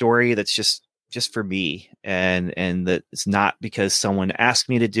write a story that's just for me, and that it's not because someone asked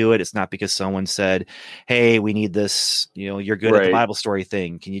me to do it. It's not because someone said, "Hey, we need this. You're good at the Bible story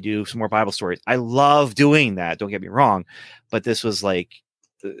thing. Can you do some more Bible stories?" I love doing that. Don't get me wrong, but this was like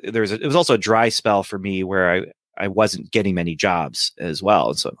it was also a dry spell for me where I wasn't getting many jobs as well.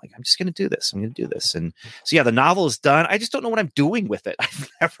 And so I'm like, I'm just going to do this. I'm going to do this. And so, yeah, the novel is done. I just don't know what I'm doing with it.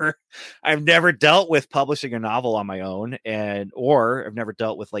 I've never dealt with publishing a novel on my own, or I've never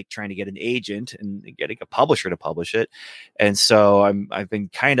dealt with like trying to get an agent and getting a publisher to publish it. And so I've been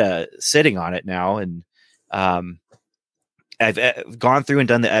kind of sitting on it now. And I've gone through and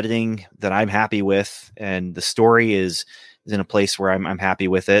done the editing that I'm happy with. And the story is in a place where I'm happy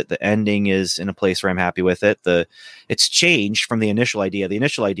with it. The ending is in a place where I'm happy with it. It's changed from the initial idea. The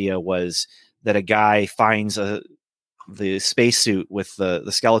initial idea was that a guy finds the spacesuit with the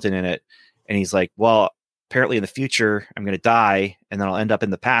skeleton in it, and he's like, well, apparently in the future I'm going to die, and then I'll end up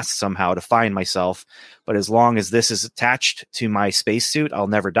in the past somehow to find myself. But as long as this is attached to my spacesuit, I'll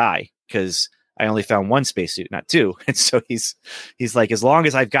never die, because I only found one spacesuit, not two. And so he's like, as long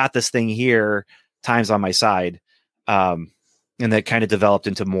as I've got this thing here, time's on my side. And that kind of developed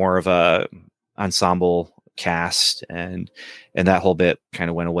into more of a ensemble cast, and that whole bit kind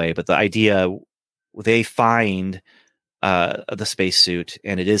of went away. But the idea, they find the spacesuit,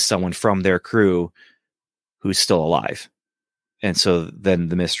 and it is someone from their crew who's still alive. And so then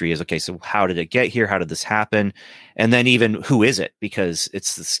the mystery is, okay, so how did it get here? How did this happen? And then even who is it? Because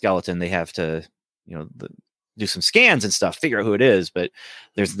it's the skeleton. They have to, do some scans and stuff, figure out who it is. But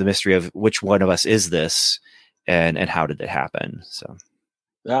there's the mystery of which one of us is this, and how did it happen? So,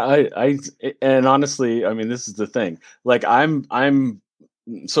 and honestly, I mean, this is the thing. Like, I'm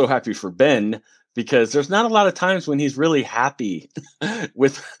so happy for Ben because there's not a lot of times when he's really happy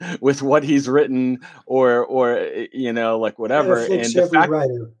with what he's written or like whatever. And the fact,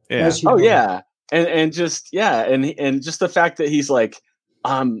 writer, and just the fact that he's like,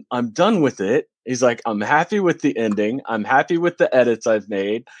 I'm done with it. He's like, I'm happy with the ending. I'm happy with the edits I've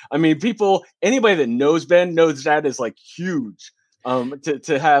made. I mean, anybody that knows Ben knows that is like huge.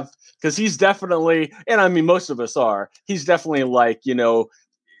 To have, because he's definitely, and I mean, most of us are. He's definitely like, that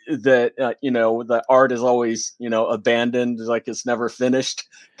the art is always abandoned, like it's never finished,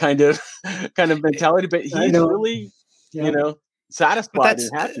 kind of mentality. But he's really, satisfied and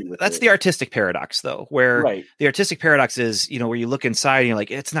happy with that's it. The artistic paradox, though, where the artistic paradox is, where you look inside and you're like,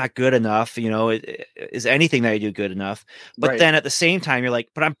 it's not good enough. Is anything that I do good enough? But then at the same time, you're like,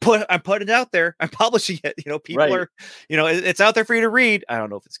 but I'm putting it out there. I'm publishing it. People are, it's out there for you to read. I don't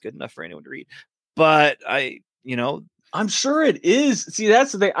know if it's good enough for anyone to read, but I'm sure it is. See,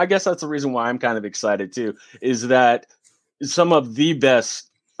 that's the thing. I guess that's the reason why I'm kind of excited too, is that some of the best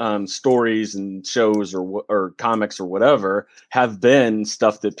stories and shows or comics or whatever have been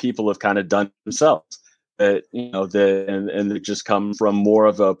stuff that people have kind of done themselves, that and it just come from more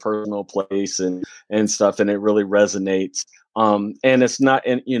of a personal place and stuff, and it really resonates. And it's not,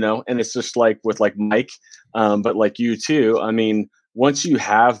 and it's just like with like Mike, but like you too. I mean, once you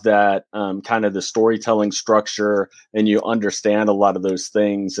have that kind of the storytelling structure and you understand a lot of those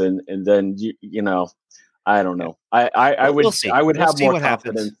things, and then I don't know. I would have more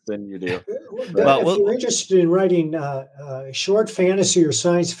confidence than you do. If you're interested in writing short fantasy or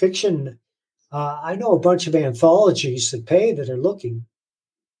science fiction, I know a bunch of anthologies that are looking.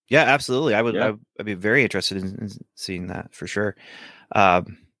 Yeah, absolutely. I'd be very interested in seeing that for sure. The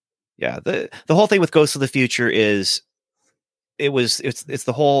whole thing with Ghosts of the Future is it's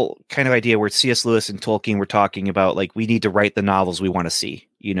the whole kind of idea where C.S. Lewis and Tolkien were talking about, like, we need to write the novels we want to see.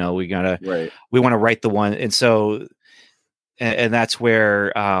 We want to write the one, and so and that's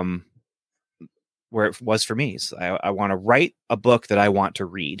where it was for me. So I want to write a book that I want to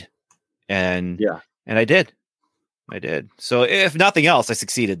read, and I did. So if nothing else, I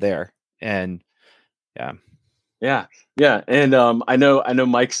succeeded there, and and I know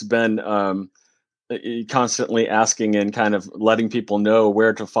Mike's been constantly asking and kind of letting people know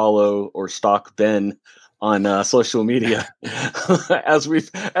where to follow or stalk Ben on social media as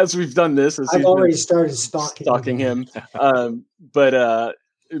we've done this. I've already started stalking him. But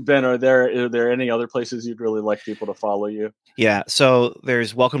Ben, are there any other places you'd really like people to follow you? Yeah. So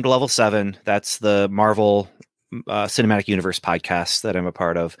there's Welcome to Level 7. That's the Marvel Cinematic Universe podcast that I'm a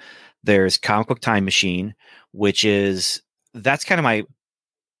part of. There's Comic Book Time Machine, that's kind of my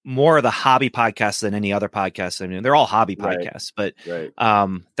more of the hobby podcast than any other podcast. I mean, they're all hobby podcasts, but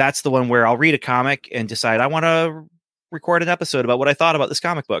that's the one where I'll read a comic and decide I want to record an episode about what I thought about this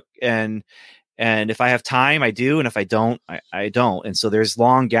comic book. And if I have time, I do. And if I don't, I don't. And so there's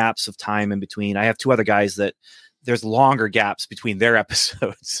long gaps of time in between. I have two other guys that there's longer gaps between their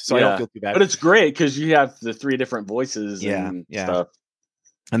episodes. So I don't feel too bad. But it's great because you have the three different voices and stuff.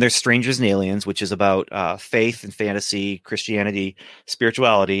 And there's Strangers and Aliens, which is about faith and fantasy, Christianity,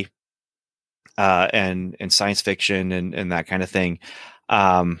 spirituality, and science fiction and that kind of thing.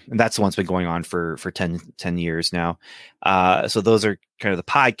 And that's the one that's been going on for 10 years now. So those are kind of the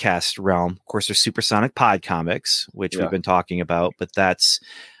podcast realm. Of course, there's Supersonic Pod Comics, which we've been talking about, but there's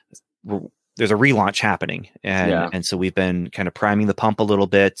a relaunch happening. And so we've been kind of priming the pump a little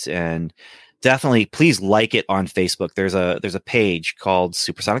bit, and definitely please like it on Facebook. There's a page called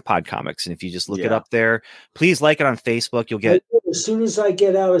Supersonic Pod Comics, and if you just look it up there, please like it on Facebook. You'll get, as soon as I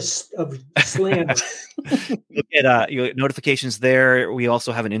get out of slander, you'll get notifications there. We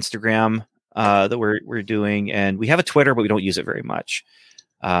also have an Instagram that we're doing, and we have a Twitter, but we don't use it very much.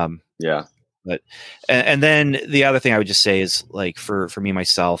 But and then the other thing I would just say is, like, for me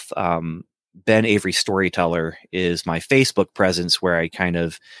myself, Ben Avery Storyteller is my Facebook presence, where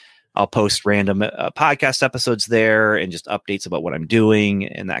I'll post random podcast episodes there and just updates about what I'm doing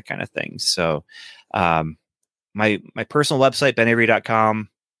and that kind of thing. So my personal website, benavery.com,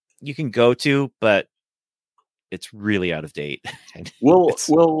 you can go to, but it's really out of date. And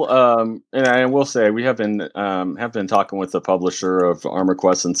I will say we have been talking with the publisher of Armor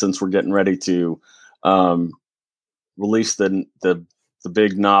Quest, and since we're getting ready to release the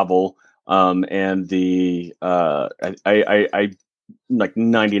big novel, and I like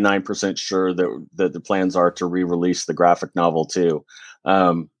 99% sure that the plans are to re-release the graphic novel too.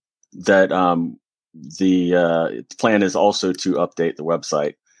 The plan is also to update the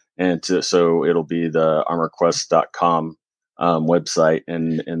website, and so it'll be the armorquest.com website,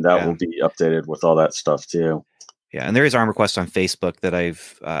 and that will be updated with all that stuff too. Yeah, and there is ArmorQuest on Facebook that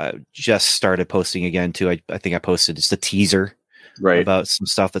I've just started posting again too. I think I posted just a teaser about some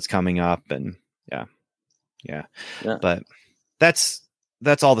stuff that's coming up, and yeah. But that's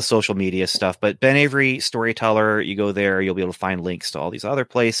all the social media stuff. But Ben Avery Storyteller, you go there, you'll be able to find links to all these other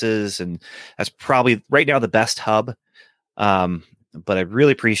places, and that's probably right now the best hub. But I'd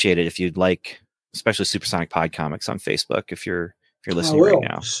really appreciate it if you'd like, especially Supersonic Pod Comics on Facebook, if you're listening right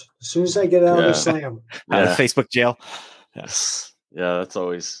now. As soon as I get out of the slam. Out of Facebook jail. Yeah, it's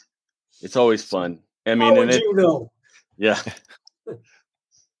always fun. I mean, how would you know? Yeah.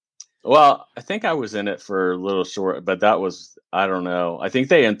 Well, I think I was in it for a little short, but that was, I don't know. I think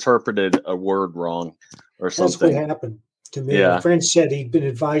they interpreted a word wrong or something. That's what happened to me. Yeah. A friend said he'd been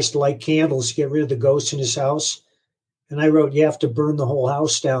advised to light candles to get rid of the ghosts in his house. And I wrote, you have to burn the whole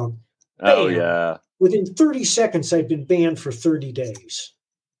house down. Oh, Bam. yeah. Within 30 seconds, I'd been banned for 30 days.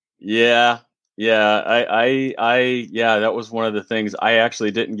 Yeah. Yeah. Yeah, that was one of the things. I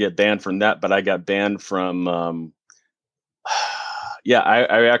actually didn't get banned from that, but I got banned from,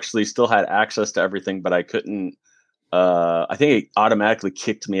 I actually still had access to everything, but I couldn't, I think it automatically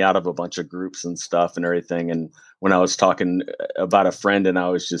kicked me out of a bunch of groups and stuff and everything. And when I was talking about a friend and I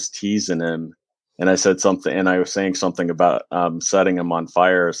was just teasing him and I said something and I was saying something about, setting him on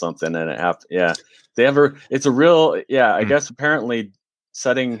fire or something. And it happened. Yeah. It's a real, I guess apparently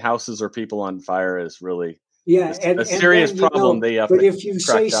setting houses or people on fire is really a serious problem. They have but if you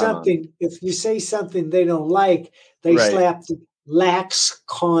say something they don't like, they slap the lacks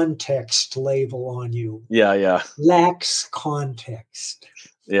context label on you. Yeah. Lacks context.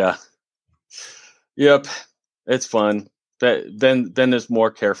 Yeah. Yep. It's fun. Ben is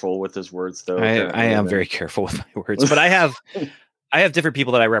more careful with his words, though. I am very careful with my words, but I have different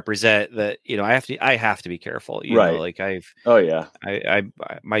people that I represent that, I have to be careful. You know, like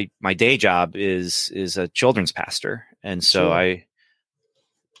my day job is a children's pastor. And so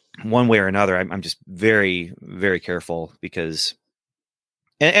one way or another, I'm just very, very careful because,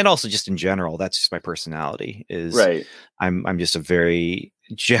 and also just in general, that's just my personality is I'm just a very,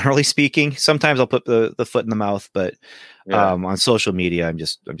 generally speaking, sometimes I'll put the foot in the mouth, but on social media, I'm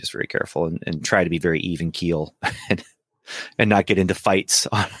just very careful and try to be very even keel and not get into fights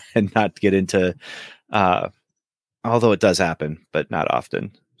and not get into, although it does happen, but not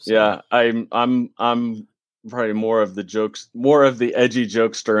often. So. Yeah. I'm probably more of the edgy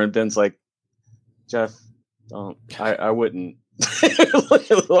jokester, and Ben's like, Jeff, don't. I wouldn't.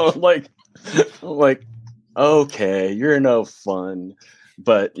 I'm like, okay, you're no fun,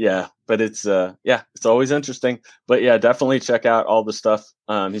 but it's it's always interesting. But yeah, definitely check out all the stuff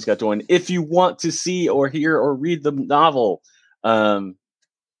he's got doing. If you want to see or hear or read the novel, bug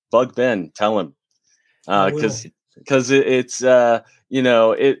Ben, tell him because it's I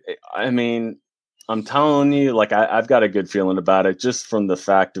mean, I'm telling you, like I've got a good feeling about it just from the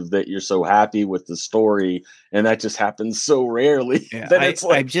fact of that you're so happy with the story, and that just happens so rarely. Yeah,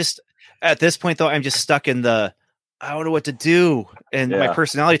 I'm just at this point though, I'm just stuck in I don't know what to do, and my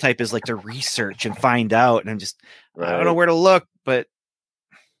personality type is like to research and find out, and I'm just I don't know where to look, but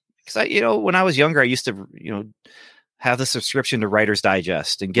because when I was younger, I used to have the subscription to Writer's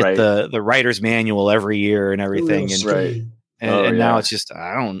Digest and get the writer's manual every year and everything, and now it's just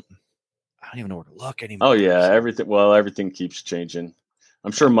I don't even know where to look anymore. Oh yeah, everything keeps changing.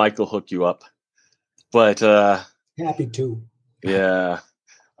 I'm sure Mike will hook you up, but happy to. Yeah.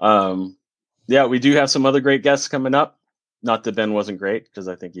 We do have some other great guests coming up. Not that Ben wasn't great, because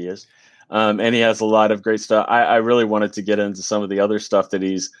I think he is. And he has a lot of great stuff. I really wanted to get into some of the other stuff that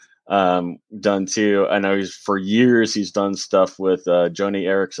he's done too. I know for years he's done stuff with Joni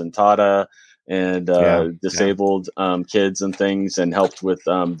Eareckson Tada and disabled kids and things, and helped with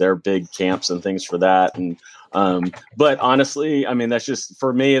their big camps and things for that. And but honestly, I mean, that's just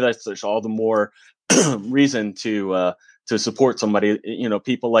for me. There's all the more reason to support somebody.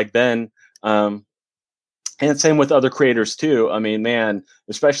 People like Ben. And same with other creators too. I mean, man,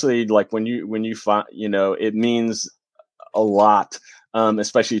 especially like when you find, it means a lot.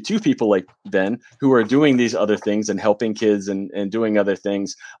 Especially to people like Ben who are doing these other things and helping kids and doing other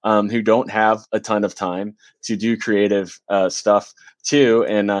things, who don't have a ton of time to do creative stuff too.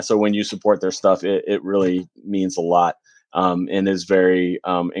 And so when you support their stuff, it really means a lot, and is very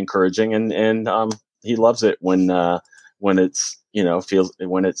encouraging. And he loves it when it's,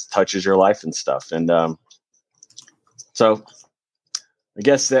 when it touches your life and stuff. And so I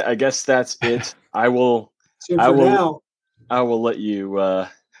guess that's it. I will let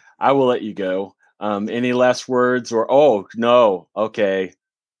you go. Any last words or, no. Okay.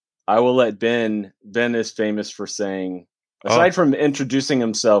 I will let Ben is famous for saying, aside from introducing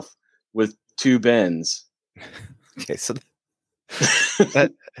himself with two Bens, Okay, so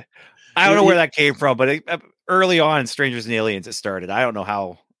that, I don't know where that came from, but early on in Strangers and Aliens, it started. I don't know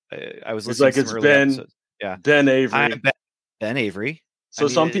how. I was listening to some early episodes. Yeah, Ben Avery. I'm Ben Avery. So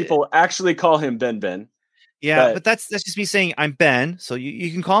some people actually call him Ben. Yeah, but that's just me saying I'm Ben. So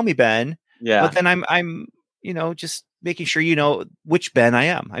you can call me Ben. Yeah. But then I'm just making sure you know which Ben I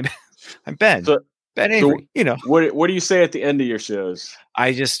am. I'm Ben. So, Ben Avery. What do you say at the end of your shows?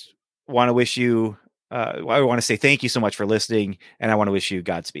 I just want to wish you. I want to say thank you so much for listening, and I want to wish you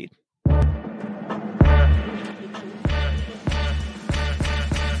Godspeed.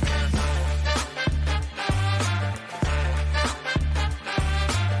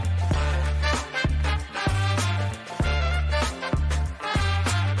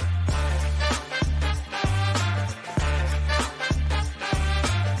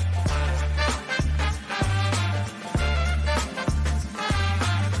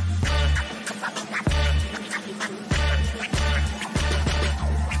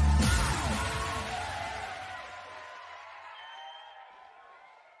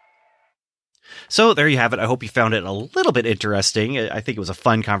 So there you have it. I hope you found it a little bit interesting. I think it was a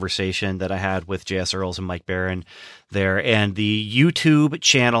fun conversation that I had with J.S. Earls and Mike Baron there. And the YouTube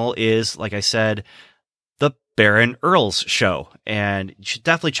channel is, like I said, The Baron Earls Show. And you should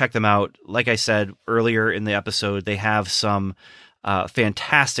definitely check them out. Like I said earlier in the episode, they have some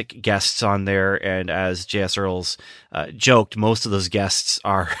fantastic guests on there. And as J.S. Earls joked, most of those guests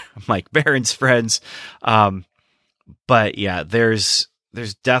are Mike Baron's friends. But yeah, there's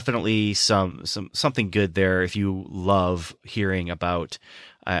definitely something good there if you love hearing about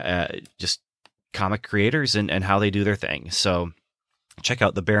just comic creators and how they do their thing. So check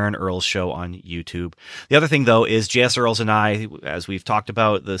out the Baron Earls Show on YouTube. The other thing, though, is J.S. Earls and I, as we've talked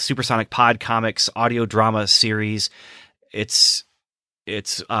about, the Supersonic Pod Comics audio drama series, it's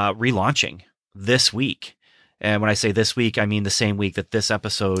relaunching this week. And when I say this week, I mean the same week that this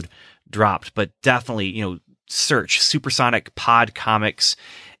episode dropped. But definitely, search Supersonic Pod Comics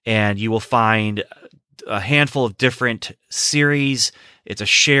and you will find a handful of different series. It's a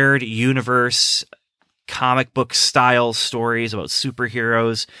shared universe, comic book style stories about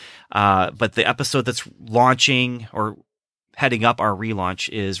superheroes. But the episode that's launching or heading up our relaunch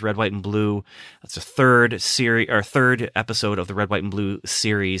is Red, White, and Blue. That's a third episode of the Red, White, and Blue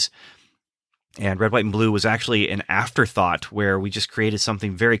series. And Red, White, and Blue was actually an afterthought where we just created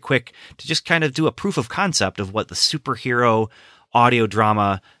something very quick to just kind of do a proof of concept of what the superhero audio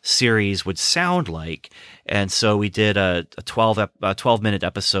drama series would sound like. And so we did a 12-minute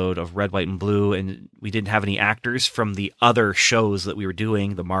episode of Red, White, and Blue, and we didn't have any actors from the other shows that we were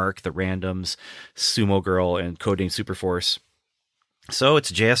doing, The Mark, The Randoms, Sumo Girl, and Codename Superforce. So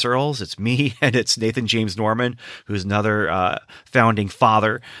it's J.S. Earls, it's me, and it's Nathan James Norman, who's another founding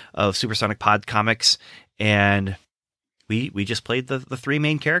father of Supersonic Pod Comics. And we just played the three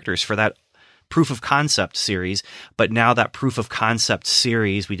main characters for that proof of concept series. But now that proof of concept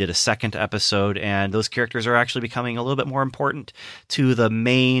series, we did a second episode, and those characters are actually becoming a little bit more important to the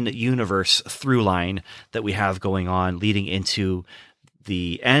main universe through line that we have going on leading into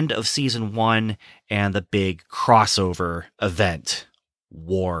the end of season 1 and the big crossover event,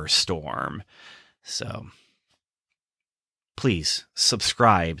 War Storm. So please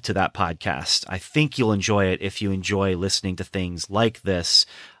subscribe to that podcast. I think you'll enjoy it if you enjoy listening to things like this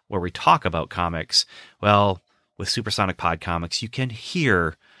where we talk about comics. Well, with Supersonic Pod Comics, you can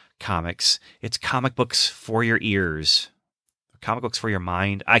hear comics. It's comic books for your ears, comic books for your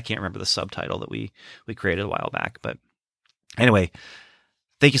mind. I can't remember the subtitle that we created a while back, but anyway,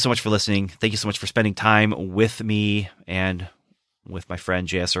 thank you so much for listening. Thank you so much for spending time with me and with my friend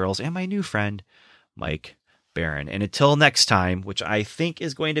J.S. Earls and my new friend Mike Baron. And until next time, which I think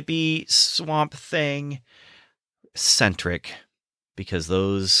is going to be Swamp Thing centric, because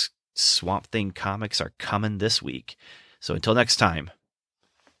those Swamp Thing comics are coming this week. So until next time,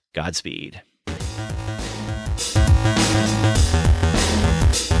 Godspeed.